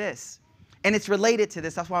doing this? And it's related to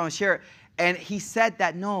this. That's why I want to share it. And he said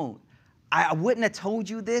that, no, I wouldn't have told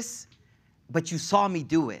you this, but you saw me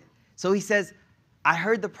do it. So he says, I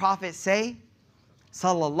heard the Prophet say,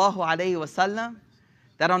 sallallahu alayhi wasallam,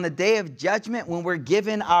 that on the day of judgment, when we're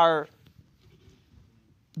given our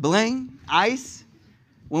bling, ice,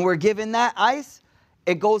 when we're given that ice,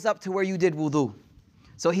 it goes up to where you did wudu.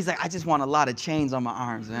 So he's like, I just want a lot of chains on my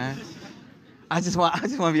arms, man. I just want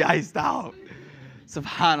to be iced out.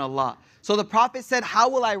 Subhanallah. So the Prophet said, how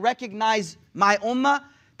will I recognize my ummah?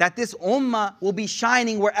 That this ummah will be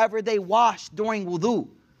shining wherever they wash during wudu.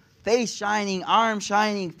 Face shining, arms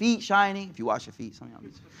shining, feet shining. If you wash your feet, some of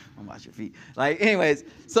y'all don't wash your feet. Like, anyways,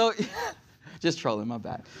 so just trolling, my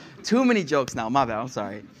bad. Too many jokes now, my bad, I'm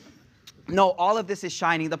sorry. No, all of this is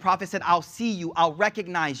shining. The Prophet said, I'll see you, I'll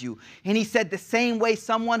recognize you. And he said, the same way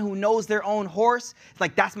someone who knows their own horse, it's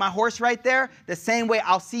like, that's my horse right there. The same way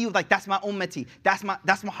I'll see you, like, that's my ummati. That's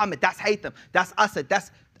Muhammad, that's Haytham, that's Asad,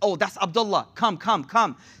 that's Abdullah.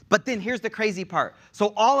 Come. But then here's the crazy part.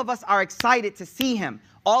 So all of us are excited to see him.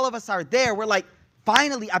 All of us are there. We're like,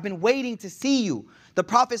 finally, I've been waiting to see you. The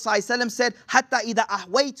Prophet ﷺ said, "Hatta ida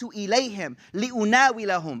ahwaytu ilayhim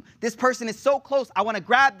liunawilahum." This person is so close, I want to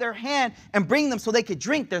grab their hand and bring them so they could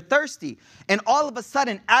drink. They're thirsty. And all of a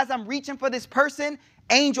sudden, as I'm reaching for this person,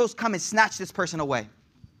 angels come and snatch this person away.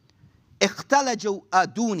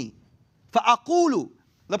 اختلجوا دوني فأقول.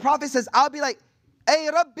 The Prophet says, I'll be like, "Hey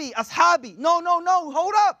Rabbi, Ashabi, no,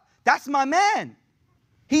 hold up. That's my man.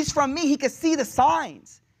 He's from me. He can see the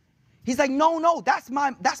signs." He's like, no, that's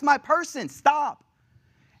my person. Stop.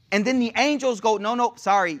 And then the angels go, no,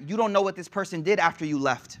 sorry, you don't know what this person did after you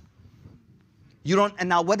left. You don't. And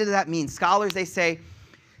now what does that mean? Scholars, they say,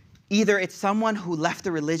 either it's someone who left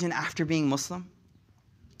the religion after being Muslim.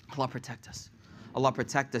 Allah protect us. Allah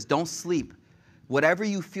protect us. Don't sleep. Whatever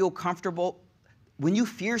you feel comfortable, when you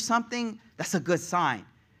fear something, that's a good sign.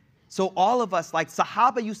 So all of us, like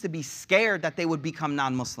Sahaba used to be scared that they would become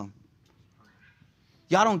non-Muslim.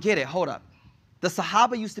 Y'all don't get it. Hold up. The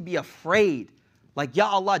Sahaba used to be afraid. Like, Ya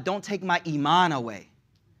Allah, don't take my iman away.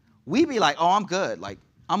 We be like, oh, I'm good. Like,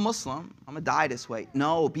 I'm Muslim. I'm going to die this way.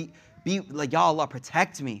 No, be like, Ya Allah,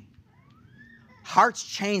 protect me. Hearts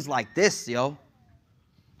change like this, yo.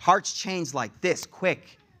 Hearts change like this,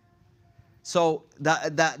 quick. So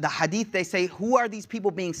the hadith, they say, who are these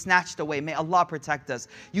people being snatched away? May Allah protect us.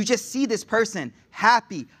 You just see this person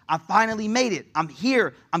happy. I finally made it. I'm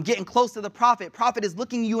here. I'm getting close to the Prophet. Prophet is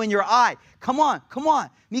looking you in your eye. Come on.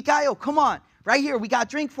 Mikael, come on. Right here, we got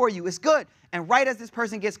drink for you. It's good. And right as this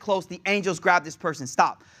person gets close, the angels grab this person.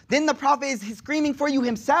 Stop. Then the Prophet is screaming for you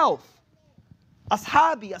himself.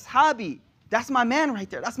 Ashabi. That's my man right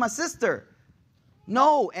there. That's my sister.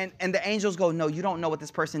 No, and the angels go, no, you don't know what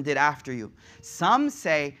this person did after you. Some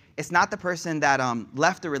say it's not the person that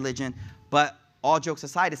left the religion, but all jokes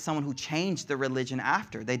aside, it's someone who changed the religion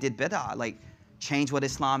after. They did bid'ah, like change what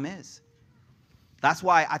Islam is. That's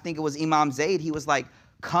why I think it was Imam Zayd, he was like,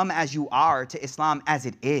 come as you are to Islam as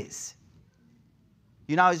it is.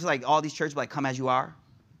 You know, it's like all these churches like, come as you are.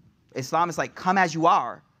 Islam is like, come as you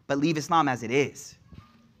are, but leave Islam as it is.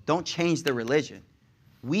 Don't change the religion.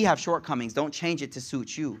 We have shortcomings. Don't change it to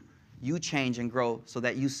suit you. You change and grow so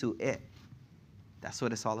that you suit it. That's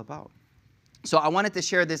what it's all about. So I wanted to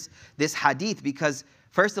share this hadith because,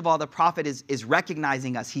 first of all, the Prophet is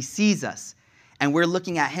recognizing us. He sees us. And we're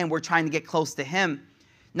looking at him. We're trying to get close to him.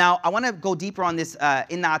 Now, I want to go deeper on this,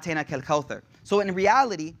 Inna Atayna Kal-Kawthar. So in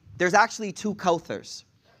reality, there's actually two Kawthars.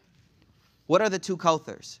 What are the two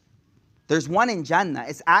Kawthars? There's one in Jannah.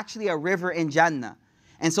 It's actually a river in Jannah.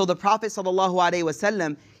 And so the Prophet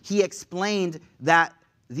ﷺ, he explained that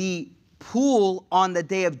the pool on the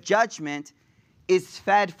Day of Judgment is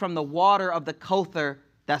fed from the water of the Kawthar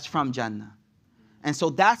that's from Jannah. And so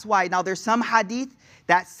that's why, now there's some hadith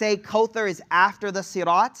that say Kawthar is after the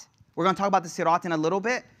Sirat. We're going to talk about the Sirat in a little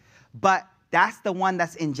bit. But that's the one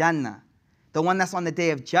that's in Jannah. The one that's on the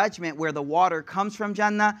Day of Judgment where the water comes from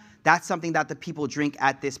Jannah. That's something that the people drink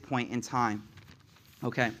at this point in time.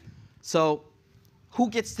 Okay, so who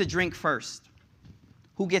gets to drink first?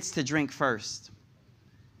 Who gets to drink first?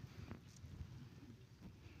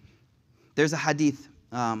 There's a hadith,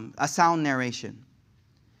 a sound narration.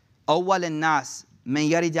 أول الناس من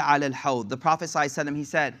يرد على الحوض. The Prophet ﷺ, he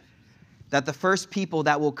said that the first people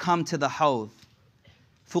that will come to the hawd,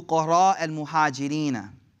 فقراء المهاجرين,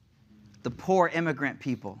 the poor immigrant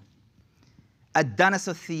people. الدنس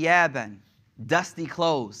ثيابا, dusty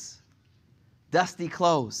clothes. Dusty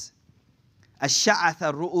clothes. الشعث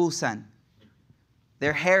رؤوسا,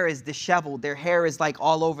 their hair is disheveled. Their hair is like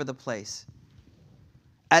all over the place.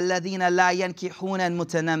 الذين لا ينكحون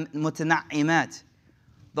المتنعمات,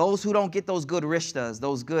 those who don't get those good rishtas,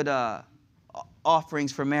 those good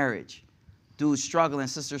offerings for marriage. Dude's struggling,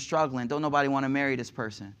 sister's struggling. Don't nobody want to marry this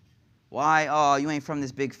person. Why? Oh, you ain't from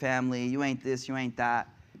this big family. You ain't this, you ain't that.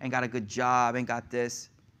 Ain't got a good job, ain't got this.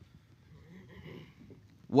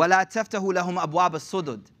 وَلَا تَفْتَهُ لَهُمْ أَبْوَابَ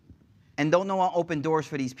السُّدُدِ, and don't know how to open doors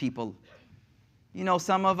for these people. You know,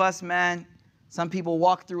 some of us, man, some people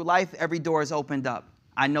walk through life, every door is opened up.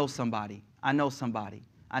 I know somebody. I know somebody.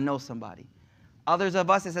 I know somebody. Others of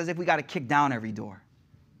us, it's as if we got to kick down every door.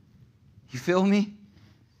 You feel me?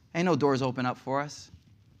 Ain't no doors open up for us.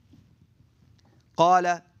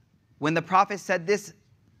 قال, when the Prophet said this,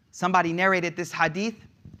 somebody narrated this hadith,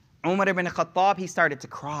 Umar ibn Khattab, he started to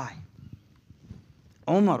cry.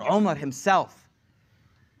 Umar himself.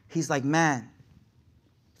 He's like, man.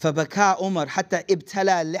 فَبَكَى عُمَرْ حَتَّى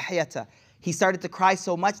ابْتَلَى لِحْيَةَ. He started to cry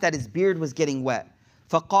so much that his beard was getting wet.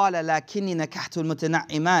 فَقَالَ لَكِنِّي نَكَحْتُ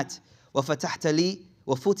الْمُتَنَعِّمَاتِ وَفَتَحْتَ لِي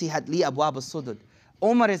وَفُتِحَتْ لِي أَبْوَابُ السُّدُدِ.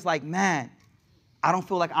 Umar is like, man, I don't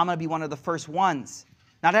feel like I'm going to be one of the first ones.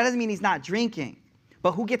 Now that doesn't mean he's not drinking,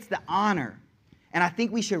 but who gets the honor? And I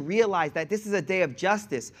think we should realize that this is a day of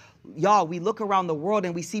justice. Y'all, we look around the world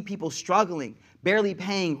and we see people struggling, barely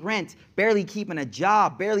paying rent, barely keeping a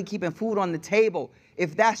job, barely keeping food on the table.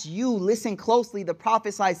 If that's you, listen closely. The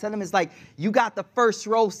Prophet ﷺ is like, you got the first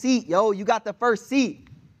row seat, yo. You got the first seat.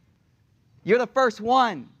 You're the first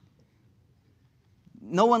one.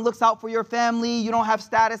 No one looks out for your family. You don't have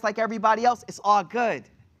status like everybody else. It's all good.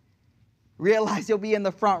 Realize you'll be in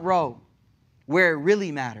the front row where it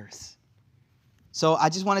really matters. So I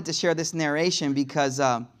just wanted to share this narration because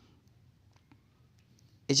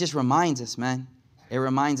it just reminds us, man. It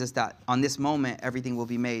reminds us that on this moment, everything will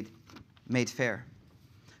be made fair.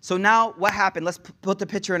 So now what happened? Let's put the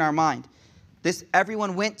picture in our mind.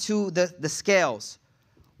 Everyone went to the scales.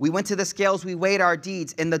 We went to the scales, we weighed our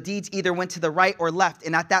deeds, and the deeds either went to the right or left.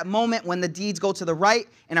 And at that moment, when the deeds go to the right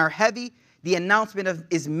and are heavy, the announcement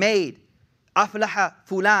is made. Aflaha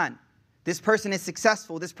fulan. This person is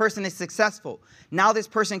successful. This person is successful. Now this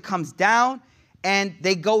person comes down and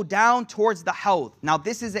they go down towards the hawd. Now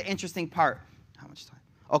this is the interesting part. How much time?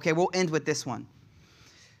 Okay, we'll end with this one.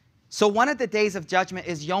 So one of the days of judgment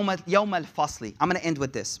is Yawm al-Fasli. I'm going to end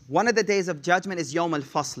with this. One of the days of judgment is Yawm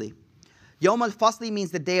al-Fasli. Yawm al-Fasli means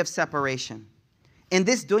the day of separation. In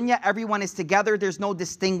this dunya, everyone is together. There's no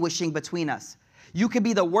distinguishing between us. You could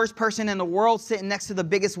be the worst person in the world sitting next to the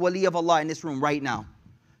biggest wali of Allah in this room right now.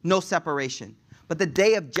 No separation. But the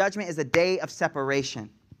day of judgment is a day of separation.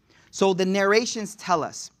 So the narrations tell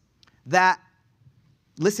us that,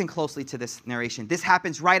 listen closely to this narration. This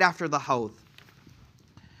happens right after the hawd.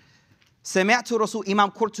 Sami'tu Rasul, Imam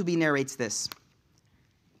Qurtubi narrates this.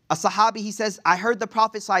 A Sahabi, he says, I heard the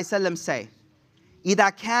Prophet ﷺ say,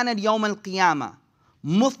 إِذَا كَانَ الْيَوْمَ الْقِيَامَةِ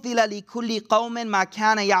مُثِّلَ لِكُلِّ قَوْمٍ مَا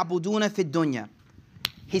كَانَ يَعْبُدُونَ فِي الدُّنْيَا.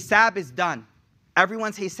 Hisab is done.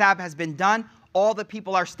 Everyone's hisab has been done. All the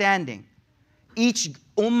people are standing. Each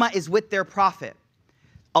ummah is with their prophet.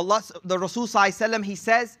 Allah, the Rasul ﷺ, he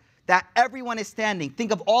says that everyone is standing.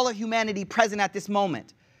 Think of all of humanity present at this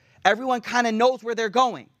moment. Everyone kind of knows where they're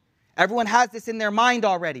going. Everyone has this in their mind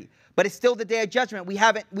already, but it's still the day of judgment. We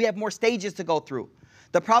have more stages to go through.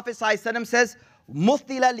 The Prophet ﷺ says,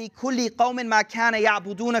 مُثِّلَ لِكُلِّ قَوْمٍ مَا كَانَ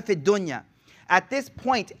يَعْبُدُونَ فِي الدُّنْيَا. At this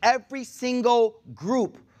point, every single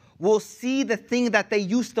group will see the thing that they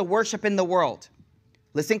used to worship in the world.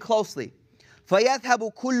 Listen closely.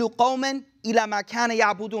 فَيَذْهَبُ كُلُّ قَوْمٍ إِلَى مَا كَانَ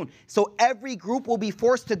يَعْبُدُونَ. So every group will be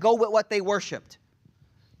forced to go with what they worshipped.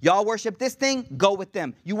 Y'all worship this thing, go with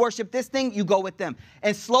them. You worship this thing, you go with them.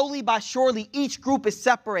 And slowly but surely, each group is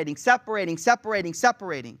separating. وَيَبْقَى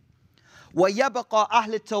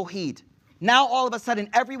أَهْلُ التَّوْحِيدِ. Now all of a sudden,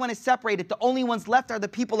 everyone is separated. The only ones left are the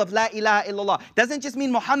people of La ilaha illallah. Doesn't just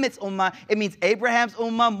mean Muhammad's ummah. It means Abraham's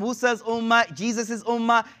ummah, Musa's ummah, Jesus'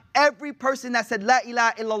 ummah. Every person that said La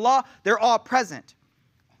ilaha illallah, they're all present.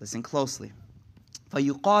 Listen closely.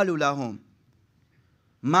 فَيُقَالُ لَهُمْ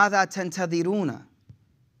مَاذَا تَنْتَظِرُونَ.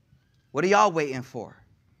 What are y'all waiting for?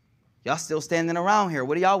 Y'all still standing around here.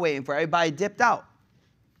 What are y'all waiting for? Everybody dipped out.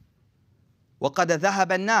 وَقَدْ ذَهَبَ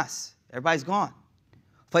النَّاسِ. Everybody's gone.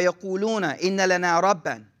 فَيَقُولُونَ إِنَّ لَنَا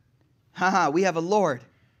رَبًّا. We have a Lord.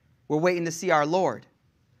 We're waiting to see our Lord.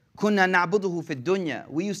 كُنَّا نَعْبُدُهُ فِي الدُّنْيَا.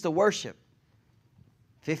 We used to worship.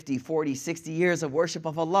 50, 40, 60 years of worship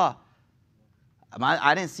of Allah.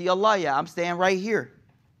 I didn't see Allah yet. I'm staying right here.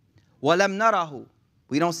 وَلَمْ نَرَهُ.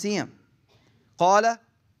 We don't see Him. قَالَ.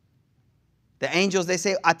 The angels, they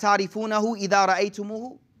say, أَتَعْرِفُونَهُ إِذَا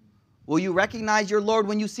رَأَيْتُمُهُ. Will you recognize your Lord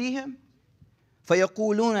when you see Him?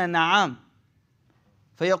 فَيَقُولُونَ نَعَمْ.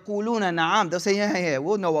 فَيَقُولُونَ نَعَمْ. They'll say, yeah,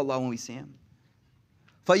 we'll know Allah when we see Him.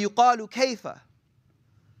 فَيُقَالُ كَيْفَ.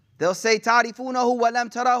 They'll say, تَعْرِفُونَهُ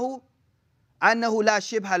وَلَمْ تَرَهُ أَنَّهُ لَا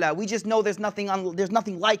شِبْهَ لَهُ. We just know there's nothing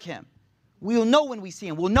like Him. We'll know when we see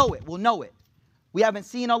Him. We'll know it. We haven't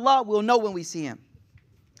seen Allah, we'll know when we see Him.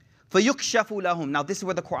 فَيُكْشَفُ لَهُمْ. Now this is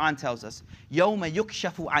where the Quran tells us. يَوْمَ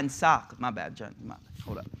يُكْشَفُ عَنْ سَاقٍ. My bad, John.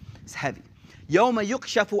 Hold up. It's heavy. يَوْمَ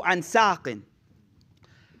يُكْشَفُ عَنْ سَاقٍ.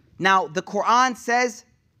 Now the Quran says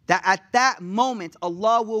that at that moment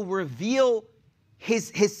Allah will reveal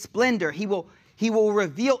His splendor. He will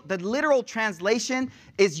reveal. The literal translation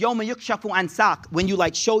is يَوْمَ يُكْشَفُ عَنْ سَاقٍ. When you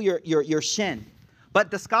like show your shin. But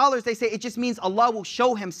the scholars, they say it just means Allah will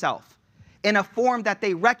show Himself in a form that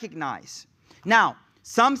they recognize. Now,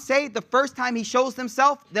 some say the first time He shows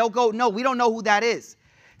Himself, they'll go, no, we don't know who that is.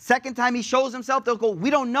 Second time He shows Himself, they'll go, we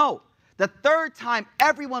don't know. The third time,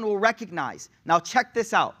 everyone will recognize. Now check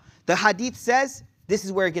this out. The hadith says, this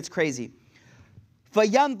is where it gets crazy.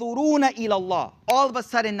 فَيَنْظُرُونَ إِلَى اللَّهِ. All of a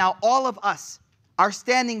sudden now, all of us are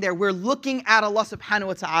standing there. We're looking at Allah subhanahu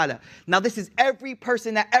wa ta'ala. Now this is every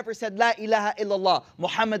person that ever said La ilaha illallah,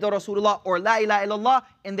 Muhammadur Rasulullah, or La ilaha illallah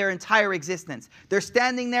in their entire existence. They're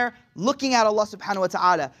standing there looking at Allah subhanahu wa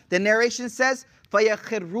ta'ala. The narration says,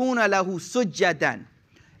 فَيَخِرُّونَ لَهُ سُجَّدًا.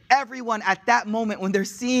 Everyone at that moment when they're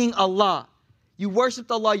seeing Allah, you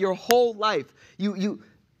worshiped Allah your whole life. You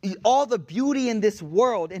all the beauty in this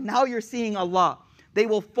world, and now you're seeing Allah. They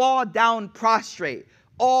will fall down prostrate.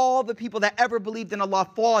 All the people that ever believed in Allah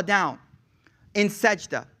fall down in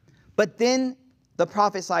sajda. But then the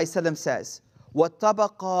Prophet ﷺ says,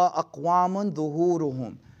 وَطَبَقَ أَقْوَامٌ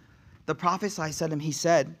ظُهُورُهُمْ. The Prophet ﷺ, he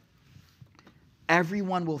said,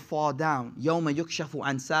 everyone will fall down. يَوْمَ يُكْشَفُ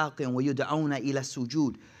عَنْ سَاقٍ وَيُدْعَوْنَ إِلَى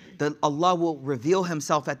السُّجُودِ. That Allah will reveal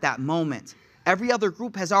Himself at that moment. Every other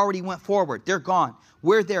group has already went forward. They're gone.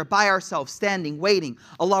 We're there by ourselves, standing, waiting.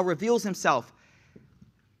 Allah reveals Himself.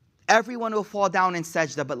 Everyone will fall down in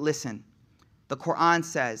sajda, but listen. The Quran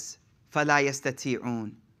says, فَلَا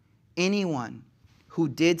يَسْتَطِيعُونَ. Anyone who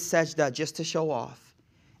did sajda just to show off,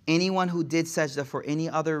 anyone who did sajda for any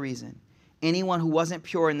other reason, anyone who wasn't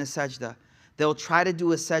pure in the sajda, they'll try to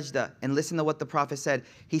do a sajda. And listen to what the Prophet said.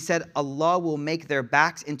 He said, Allah will make their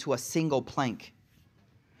backs into a single plank.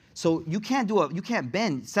 So you can't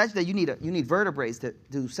bend. Sajda, you need vertebrae to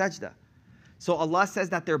do sajda. So Allah says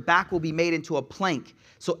that their back will be made into a plank.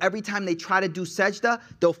 So every time they try to do sajda,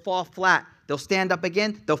 they'll fall flat. They'll stand up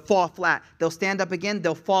again, they'll fall flat. They'll stand up again,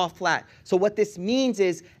 they'll fall flat. So what this means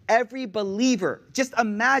is every believer, just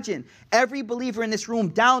imagine every believer in this room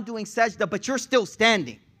down doing sajda, but you're still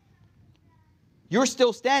standing. You're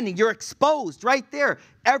still standing. You're exposed right there.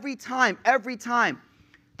 Every time.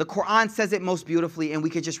 The Quran says it most beautifully, and we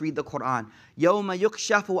could just read the Quran. يَوْمَ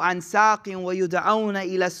يُكْشَفُ عَنْ سَاقٍ وَيُدْعَوْنَ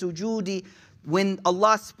إِلَى السُّجُودِ. When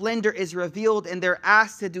Allah's splendor is revealed and they're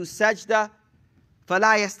asked to do sajda,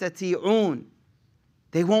 فَلَا يَسْتَطِيعُونَ.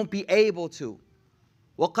 They won't be able to.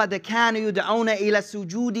 وَقَدْ كَانُوا يُدْعَوْنَ إِلَى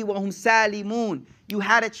السُّجُودِ وَهُمْ سَالِمُونَ. You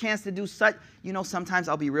had a chance to do such. You know, sometimes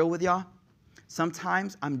I'll be real with y'all.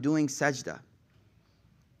 Sometimes I'm doing sajda.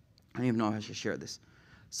 I don't even know if I should share this.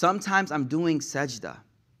 Sometimes I'm doing sajda.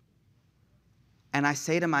 And I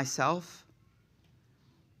say to myself,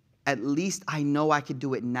 at least I know I could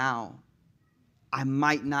do it now. I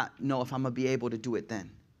might not know if I'm going to be able to do it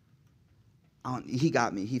then. He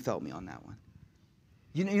got me. He felt me on that one.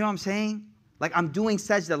 You know what I'm saying? Like I'm doing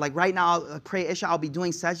sajda. Like right now, I'll pray Isha, I'll be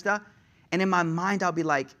doing sajda. And in my mind, I'll be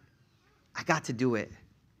like, I got to do it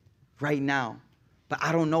right now. But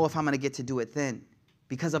I don't know if I'm going to get to do it then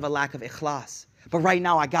because of a lack of ikhlas. But right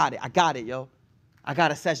now, I got it. I got it, yo. I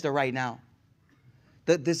got a sajda right now.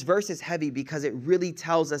 This verse is heavy because it really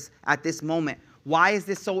tells us at this moment. Why is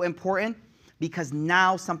this so important? Because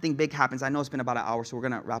now something big happens. I know it's been about an hour, so we're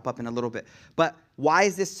going to wrap up in a little bit. But why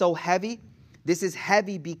is this so heavy? This is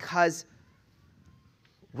heavy because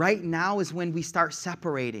right now is when we start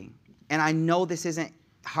separating. And I know this isn't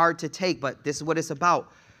hard to take, but this is what it's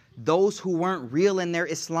about. Those who weren't real in their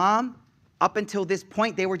Islam, up until this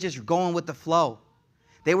point, they were just going with the flow.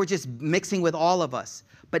 They were just mixing with all of us.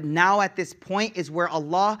 But now at this point is where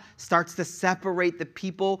Allah starts to separate the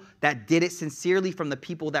people that did it sincerely from the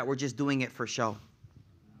people that were just doing it for show.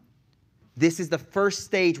 This is the first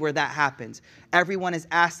stage where that happens. Everyone is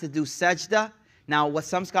asked to do sajda. Now, what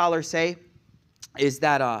some scholars say is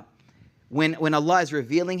that when Allah is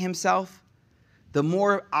revealing Himself, the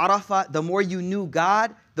more Arafah, the more you knew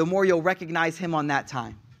God, the more you'll recognize Him on that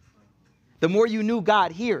time. The more you knew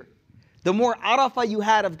God here, the more Arafah you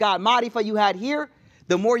had of God, Marifah you had here,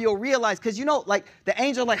 the more you'll realize, because you know, like the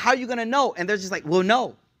angel, like, how are you going to know? And they're just like, we'll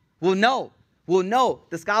know. We'll know. We'll know.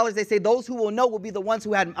 The scholars, they say those who will know will be the ones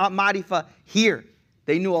who had Marifah here.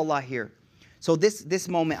 They knew Allah here. So this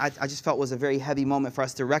moment, I just felt was a very heavy moment for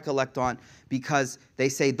us to recollect on, because they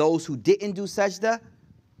say those who didn't do sajda,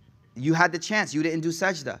 you had the chance. You didn't do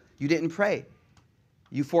sajda. You didn't pray.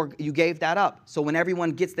 You gave that up. So when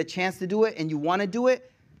everyone gets the chance to do it and you want to do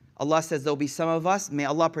it, Allah says there'll be some of us. May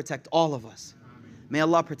Allah protect all of us. May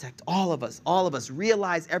Allah protect all of us. All of us.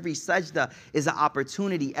 Realize every sajda is an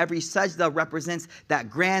opportunity. Every sajda represents that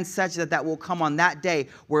grand sajda that will come on that day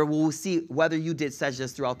where we'll see whether you did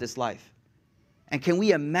sajdas throughout this life. And can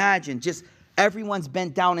we imagine just everyone's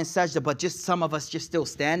bent down in sajda, but just some of us just still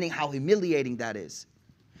standing? How humiliating that is.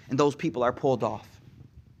 And those people are pulled off.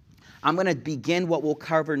 I'm going to begin what we'll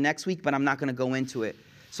cover next week, but I'm not going to go into it.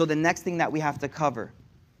 So the next thing that we have to cover.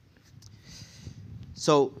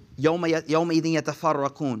 So, يَوْمَ إِذٍ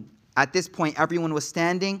يَتَفَرَّقُونَ. At this point, everyone was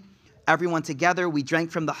standing, everyone together. We drank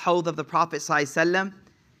from the hawd of the Prophet ﷺ.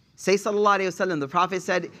 Say sallallahu alayhi wa sallam. The Prophet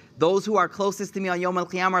said, those who are closest to me on Yawm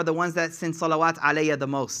al-Qiyamah are the ones that send salawat alayya the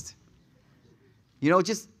most. You know,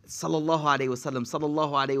 just sallallahu alayhi wa sallam,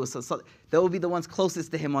 sallallahu alayhi wa sallam. They will be the ones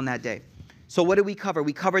closest to him on that day. So what did we cover?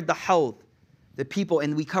 We covered the hawd, the people,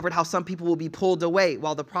 and we covered how some people will be pulled away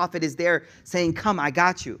while the Prophet is there saying, come, I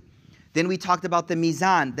got you. Then we talked about the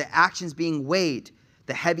mizan, the actions being weighed,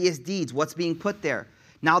 the heaviest deeds, what's being put there.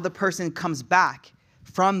 Now the person comes back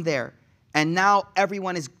from there, and now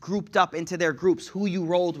everyone is grouped up into their groups. Who you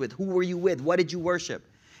rolled with, who were you with, what did you worship?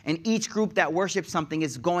 And each group that worships something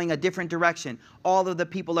is going a different direction. All of the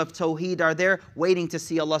people of Tawheed are there waiting to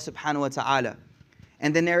see Allah subhanahu wa ta'ala.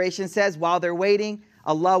 And the narration says, while they're waiting,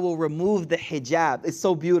 Allah will remove the hijab. It's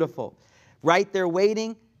so beautiful. Right there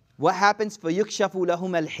waiting, what happens? فَيُكْشَفُ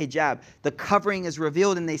لَهُمَ الْحِجَابِ. The covering is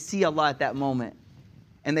revealed and they see Allah at that moment.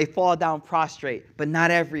 And they fall down prostrate. But not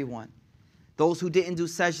everyone. Those who didn't do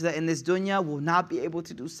sajda in this dunya will not be able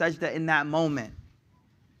to do sajda in that moment.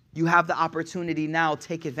 You have the opportunity now.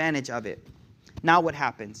 Take advantage of it. Now what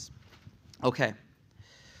happens? Okay.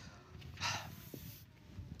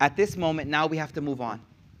 At this moment, now we have to move on.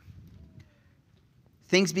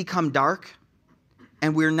 Things become dark,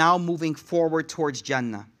 and we're now moving forward towards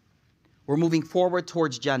Jannah. We're moving forward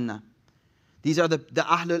towards Jannah. These are the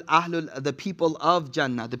people of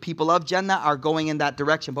Jannah. The people of Jannah are going in that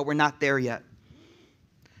direction, but we're not there yet.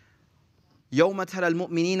 يَوْمَ تَرَى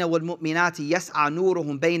الْمُؤْمِنِينَ وَالْمُؤْمِنَاتِ يَسْعَى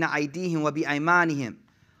نُورُهُمْ بَيْنَ أَيْدِيهِمْ وَبِأَيْمَانِهِمْ.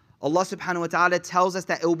 Allah subhanahu wa ta'ala tells us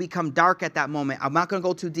that it will become dark at that moment. I'm not going to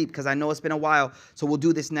go too deep because I know it's been a while, so we'll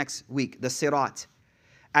do this next week, the Sirat.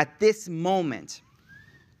 At this moment,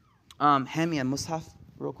 hand me a mushaf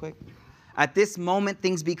real quick. At this moment,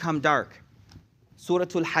 things become dark.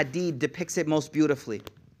 Suratul Hadid depicts it most beautifully.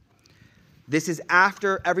 This is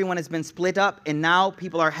after everyone has been split up, and now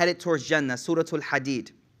people are headed towards Jannah. Suratul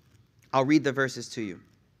Hadid. I'll read the verses to you.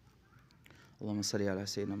 Allahumma salli ala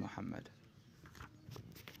Sayyidina Muhammad.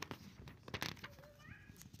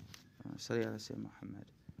 Salli ala Sayyidina Muhammad.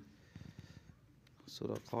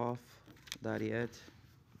 Surah Qaf, Dariyat.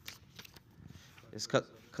 It's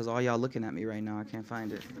because all y'all looking at me right now. I can't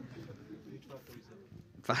find it.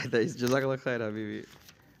 5 days. Jazakallah khair, Habibi.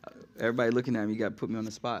 Everybody looking at me, you got to put me on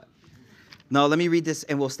the spot. No, let me read this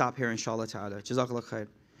and we'll stop here, inshallah ta'ala. Jazakallah khair.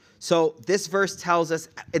 So this verse tells us,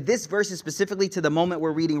 this verse is specifically to the moment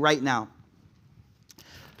we're reading right now.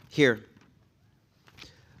 Here.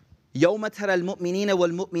 يَوْمَ تَرَى الْمُؤْمِنِينَ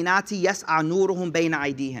وَالْمُؤْمِنَاتِ يَسْعَى نُورُهُمْ بَيْنَ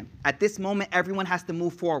أَيْدِيهِمْ. At this moment, everyone has to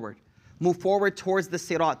move forward. Move forward towards the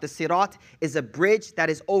sirat. The sirat is a bridge that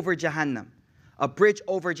is over Jahannam. A bridge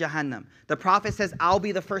over Jahannam. The Prophet says, I'll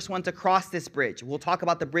be the first one to cross this bridge. We'll talk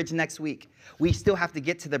about the bridge next week. We still have to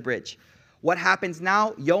get to the bridge. What happens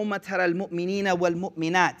now? يَوْمَ تَرَى الْمُؤْمِنِينَ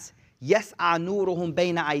وَالْمُؤْمِنَاتِ يَسْعَى نُورُهُمْ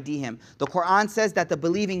بَيْنَ أَيْدِيهِمْ. The Quran says that the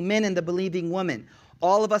believing men and the believing women,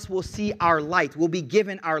 all of us will see our light. We'll be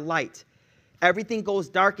given our light. Everything goes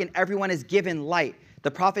dark and everyone is given light. The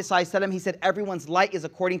Prophet ﷺ, he said, everyone's light is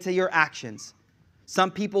according to your actions. Some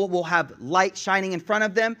people will have light shining in front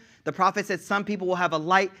of them. The Prophet said some people will have a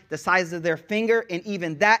light the size of their finger, and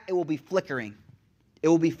even that, it will be flickering. It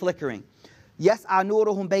will be flickering. يَسْعَى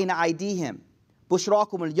نُورُهُمْ بَيْنَ أَيْدِيهِمْ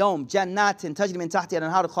بُشْرَاكُمُ الْيَوْمِ جَنَّاتٍ تَجْرِي مِنْ تَحْتِهَا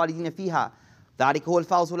الْأَنْهَارُ خَالِدِينَ فِيهَا ذَلِكَ هُوَ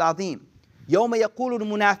الْفَوْزُ الْعَظِيمُ يَوْمَ يَقُولُ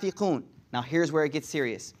الْمُنَافِقُونَ. Now here's where it gets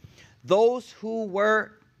serious. Those who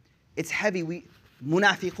were, it's heavy,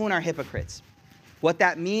 munafiqun are hypocrites. What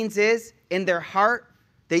that means is, in their heart,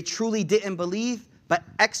 they truly didn't believe, but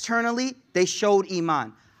externally, they showed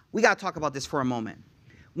iman. We got to talk about this for a moment.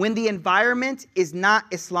 When the environment is not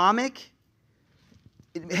Islamic,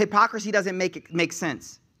 hypocrisy doesn't make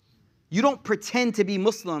sense. You don't pretend to be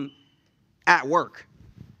Muslim at work,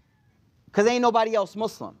 because ain't nobody else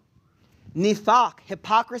Muslim. Nifaq,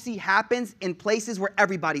 hypocrisy, happens in places where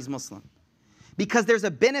everybody's Muslim, because there's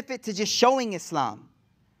a benefit to just showing Islam,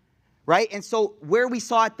 right? And so where we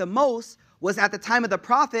saw it the most was at the time of the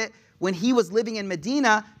Prophet. When he was living in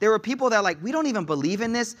Medina, there were people that like, we don't even believe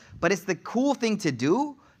in this, but it's the cool thing to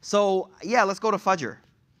do. So yeah, let's go to Fajr.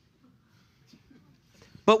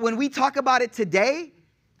 But when we talk about it today,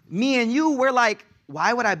 me and you, we're like,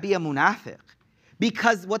 why would I be a munafiq?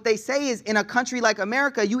 Because what they say is, in a country like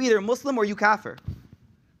America, you either Muslim or you kafir.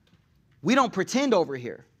 We don't pretend over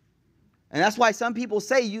here. And that's why some people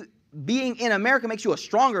say being in America makes you a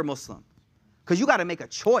stronger Muslim, because you got to make a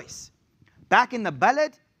choice. Back in the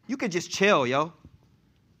balad, you could just chill, yo.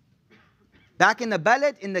 Back in the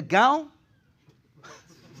balad, in the gaon,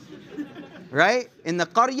 right? In the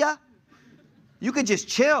qarya, you could just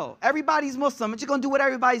chill. Everybody's Muslim. You're just going to do what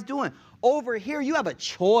everybody's doing. Over here, you have a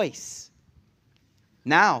choice.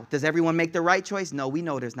 Now, does everyone make the right choice? No, we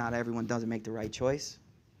know there's not everyone doesn't make the right choice.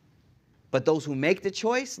 But those who make the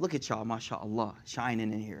choice, look at y'all, mashallah,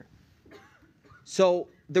 shining in here. So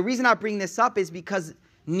the reason I bring this up is because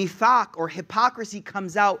nifaq, or hypocrisy,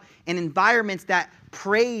 comes out in environments that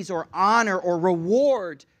praise or honor or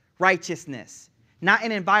reward righteousness, not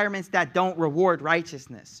in environments that don't reward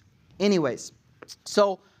righteousness. Anyways,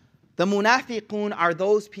 so the munafiqun are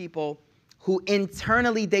those people who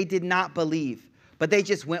internally they did not believe, but they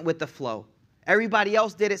just went with the flow. Everybody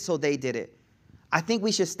else did it, so they did it. I think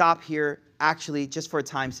we should stop here, actually, just for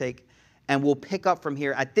time's sake, and we'll pick up from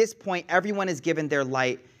here. At this point, everyone is given their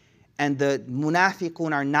light, and the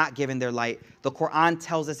munafiqun are not given their light. The Quran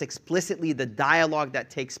tells us explicitly the dialogue that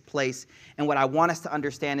takes place. And what I want us to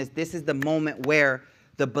understand is this is the moment where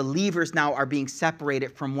the believers now are being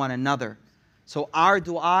separated from one another. So our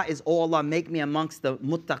dua is, oh Allah, make me amongst the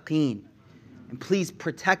muttaqeen. And please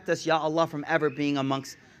protect us, Ya Allah, from ever being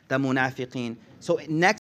amongst the munafiqeen. So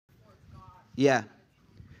next, yeah,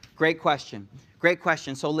 great question. Great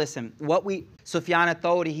question. So listen, Sufyan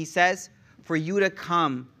al-Thawri, he says, for you to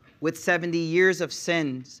come with 70 years of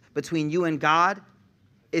sins between you and God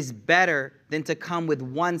is better than to come with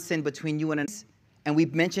one sin between you and we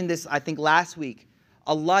mentioned this, I think, last week.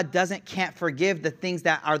 Allah can't forgive the things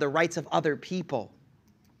that are the rights of other people.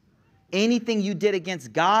 Anything you did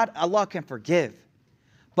against God, Allah can forgive.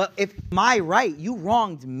 But if my right, you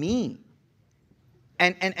wronged me,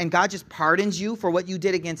 and God just pardons you for what you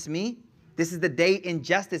did against me, this is the day in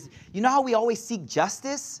justice. You know how we always seek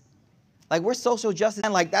justice? Like, we're social justice,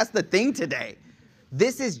 and like, that's the thing today.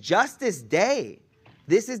 This is Justice Day.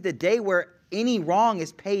 This is the day where any wrong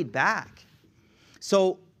is paid back.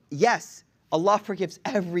 So, yes, Allah forgives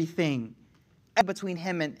everything between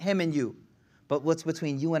him and you. But what's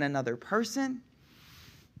between you and another person,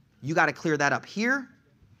 you got to clear that up here,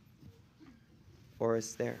 or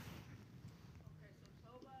it's there.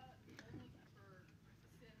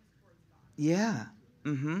 Yeah.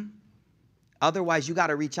 Mm-hmm. Otherwise, you got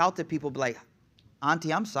to reach out to people, be like,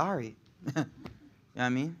 Auntie, I'm sorry. You know what I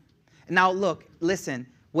mean? Now, look, listen.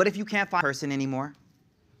 What if you can't find a person anymore?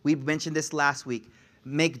 We mentioned this last week.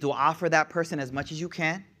 Make dua for that person as much as you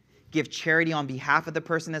can. Give charity on behalf of the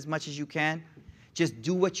person as much as you can. Just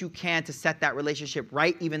do what you can to set that relationship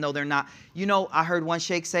right, even though they're not. You know, I heard one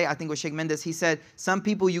sheikh say, I think it was Sheikh Mendes, he said, some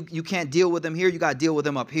people you can't deal with them here, you got to deal with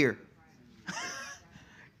them up here.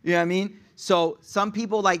 You know what I mean? So some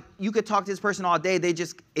people, like, you could talk to this person all day,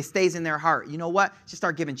 it stays in their heart. You know what? Just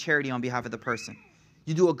start giving charity on behalf of the person.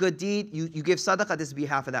 You do a good deed, you give sadaqah, this is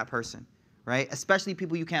behalf of that person, right? Especially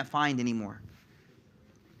people you can't find anymore.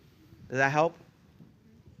 Does that help?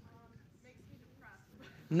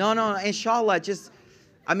 No, inshallah,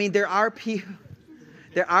 there are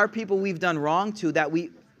people we've done wrong to that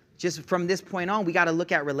just from this point on, we got to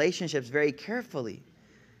look at relationships very carefully.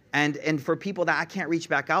 And for people that I can't reach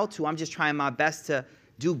back out to, I'm just trying my best to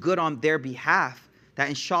do good on their behalf, that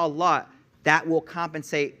inshallah, that will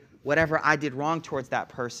compensate whatever I did wrong towards that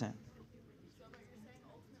person.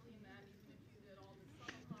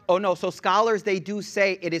 Oh no, so scholars, they do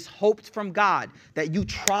say it is hoped from God that you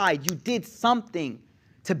tried, you did something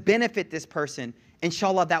to benefit this person.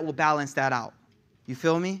 Inshallah, that will balance that out. You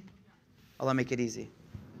feel me? Allah make it easy.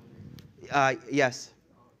 Yes.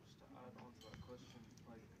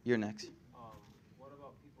 You're next. What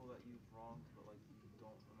about people that you've wronged but like you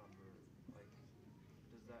don't remember? Like,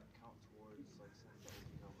 does that count towards like sins that will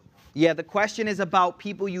be held accountable? Yeah, the question is about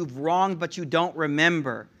people you've wronged but you don't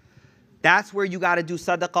remember. That's where you got to do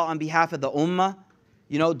sadaqah on behalf of the ummah.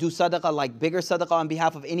 You know, do sadaqah, like bigger sadaqah on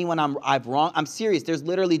behalf of anyone I've wronged. I'm serious. There's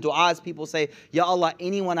literally du'as people say, Ya Allah,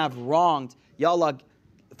 anyone I've wronged, Ya Allah,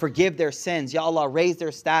 forgive their sins. Ya Allah, raise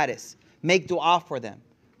their status. Make dua for them,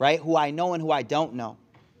 right? Who I know and who I don't know,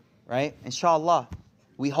 right? Inshallah,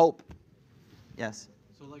 we hope. Yes.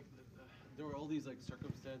 So like, there were all these like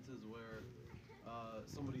circumstances where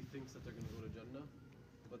somebody thinks that they're going to go to Jannah,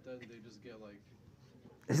 but then they just get like...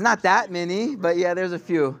 It's not that many, but yeah, there's a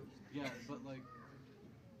few. Yeah, but like,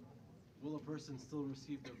 will a person still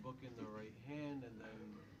receive their book in their right hand and then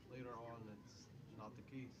later on it's not the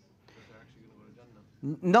case that they're actually going to go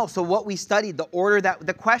to Jannah? No, so what we studied, the order that,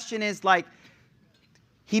 the question is like,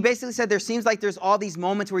 he basically said there seems like there's all these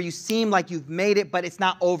moments where you seem like you've made it, but it's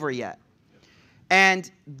not over yet. And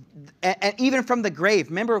even from the grave,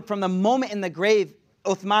 remember from the moment in the grave,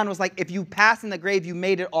 Uthman was like, if you pass in the grave, you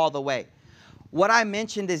made it all the way. What I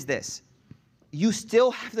mentioned is this. You still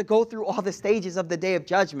have to go through all the stages of the Day of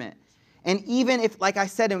Judgment. And even if, like I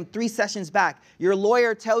said in 3 sessions back, your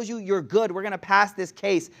lawyer tells you you're good, we're going to pass this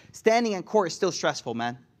case, standing in court is still stressful,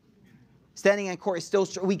 man. Standing in court is still,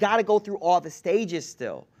 we got to go through all the stages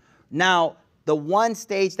still. Now, the one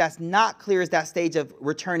stage that's not clear is that stage of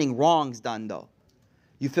returning wrongs done, though.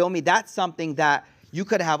 You feel me? That's something that you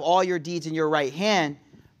could have all your deeds in your right hand,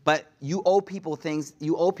 but you owe people things.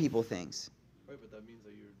 You owe people things. Right, but that means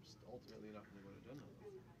that you're just ultimately not going to go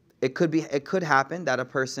to Jannah. It could happen that a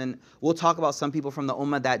person, we'll talk about some people from the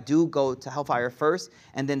ummah that do go to hellfire first,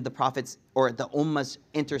 and then the prophets or the ummah's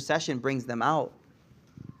intercession brings them out.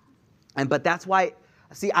 But that's why,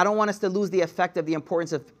 see, I don't want us to lose the effect of the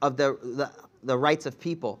importance of the rights of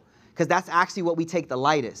people, because that's actually what we take the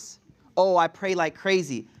lightest. Oh, I pray like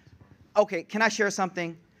crazy. Okay, can I share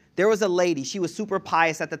something? There was a lady, she was super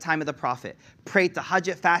pious at the time of the Prophet, prayed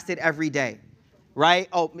tahajjud, fasted every day, right?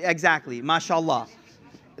 Oh, exactly, mashallah.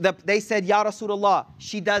 They said, Ya Rasulullah,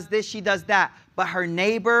 she does this, she does that, but her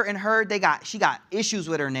neighbor and her, she got issues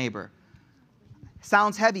with her neighbor.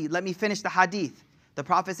 Sounds heavy, let me finish the hadith. The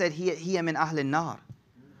Prophet said, Hiya min ahlin nar.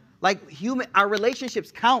 Like, our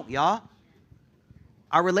relationships count, y'all.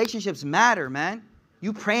 Our relationships matter, man.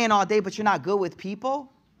 You praying all day, but you're not good with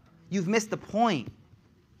people? You've missed the point.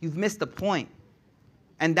 You've missed the point.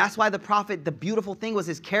 And that's why the Prophet, the beautiful thing was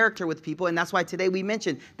his character with people. And that's why today we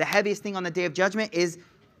mentioned the heaviest thing on the Day of Judgment is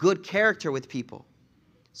good character with people.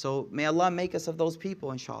 So may Allah make us of those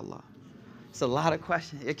people, inshallah. It's a lot of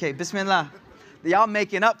questions. Okay, bismillah. Y'all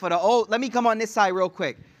making up for the old. Let me come on this side real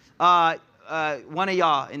quick. One of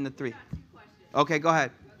y'all in the 3. Okay, go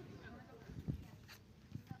ahead.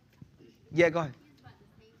 Yeah, go ahead.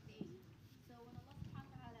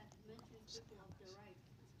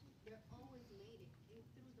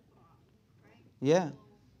 Yeah.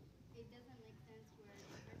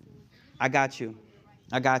 I got you.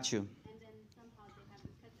 I got you.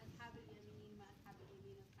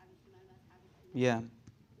 Yeah.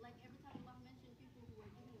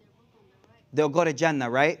 They'll go to Jannah,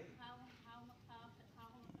 right?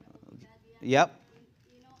 Yep.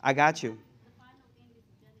 I got you.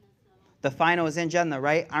 The final is in Jannah,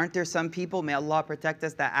 right? Aren't there some people, may Allah protect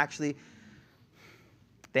us, that actually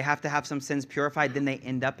they have to have some sins purified, then they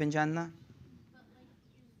end up in Jannah?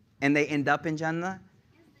 And they end up in Jannah?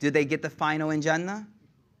 Do they get the final in Jannah?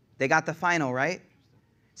 They got the final, right?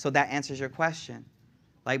 So that answers your question.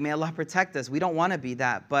 Like, may Allah protect us. We don't want to be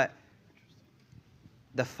that, but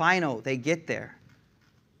the final, they get there.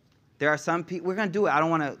 There are some people, we're going to do it. I don't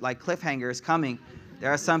want to, like, cliffhanger is coming.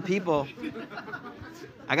 There are some people,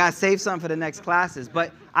 I got to save some for the next classes.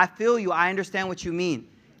 But I feel you. I understand what you mean.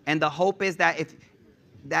 And the hope is that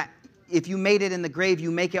if you made it in the grave, you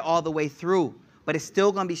make it all the way through. But it's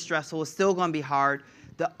still going to be stressful. It's still going to be hard.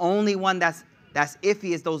 The only one that's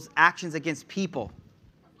iffy is those actions against people.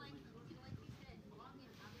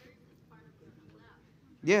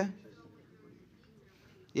 Yeah.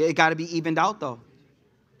 Yeah, it got to be evened out, though.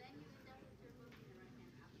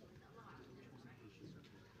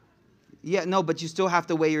 Yeah, no, but you still have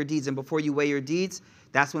to weigh your deeds. And before you weigh your deeds,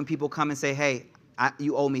 that's when people come and say, hey,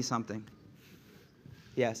 you owe me something.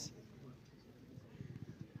 Yes.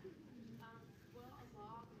 Will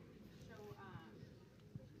Allah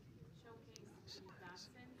showcase bad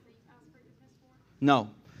sins that you ask forgiveness for? No.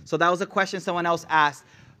 So that was a question someone else asked.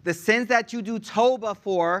 The sins that you do tawbah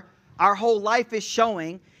for, our whole life is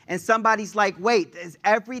showing. And somebody's like, wait, is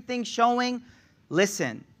everything showing?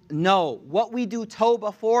 Listen, no. What we do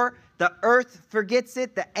tawbah for, the earth forgets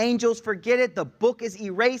it, the angels forget it, the book is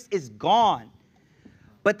erased, it's gone.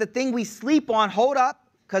 But the thing we sleep on, hold up,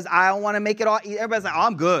 because I don't want to make it all, everybody's like, oh,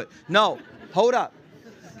 I'm good. No, hold up.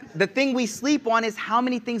 The thing we sleep on is how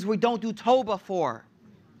many things we don't do tawbah for.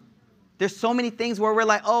 There's so many things where we're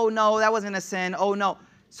like, oh no, that wasn't a sin, oh no.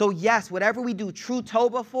 So yes, whatever we do true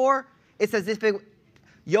tawbah for, it's as if it,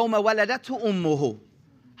 yawma waladatu ummuhu.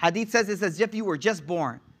 Hadith says it's as if you were just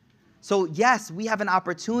born. So yes, we have an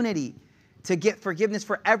opportunity to get forgiveness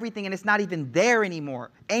for everything, and it's not even there anymore.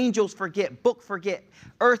 Angels forget, book forget,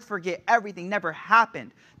 earth forget, everything never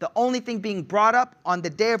happened. The only thing being brought up on the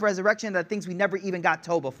day of resurrection are the things we never even got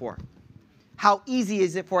tawbah for. How easy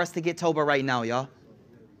is it for us to get tawbah right now, y'all?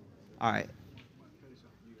 All right.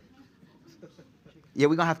 Yeah,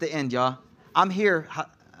 we're going to have to end, y'all. I'm here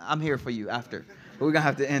for you after. But we're going to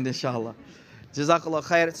have to end, inshallah. جزاك الله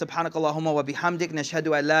خير سبحانك اللهم وبحمدك نشهد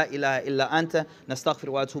أن لا إله إلا أنت نستغفر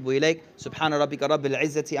وأتوب إليك سبحان ربك رب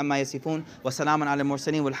العزة عما يصفون وسلام على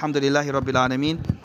المرسلين والحمد لله رب العالمين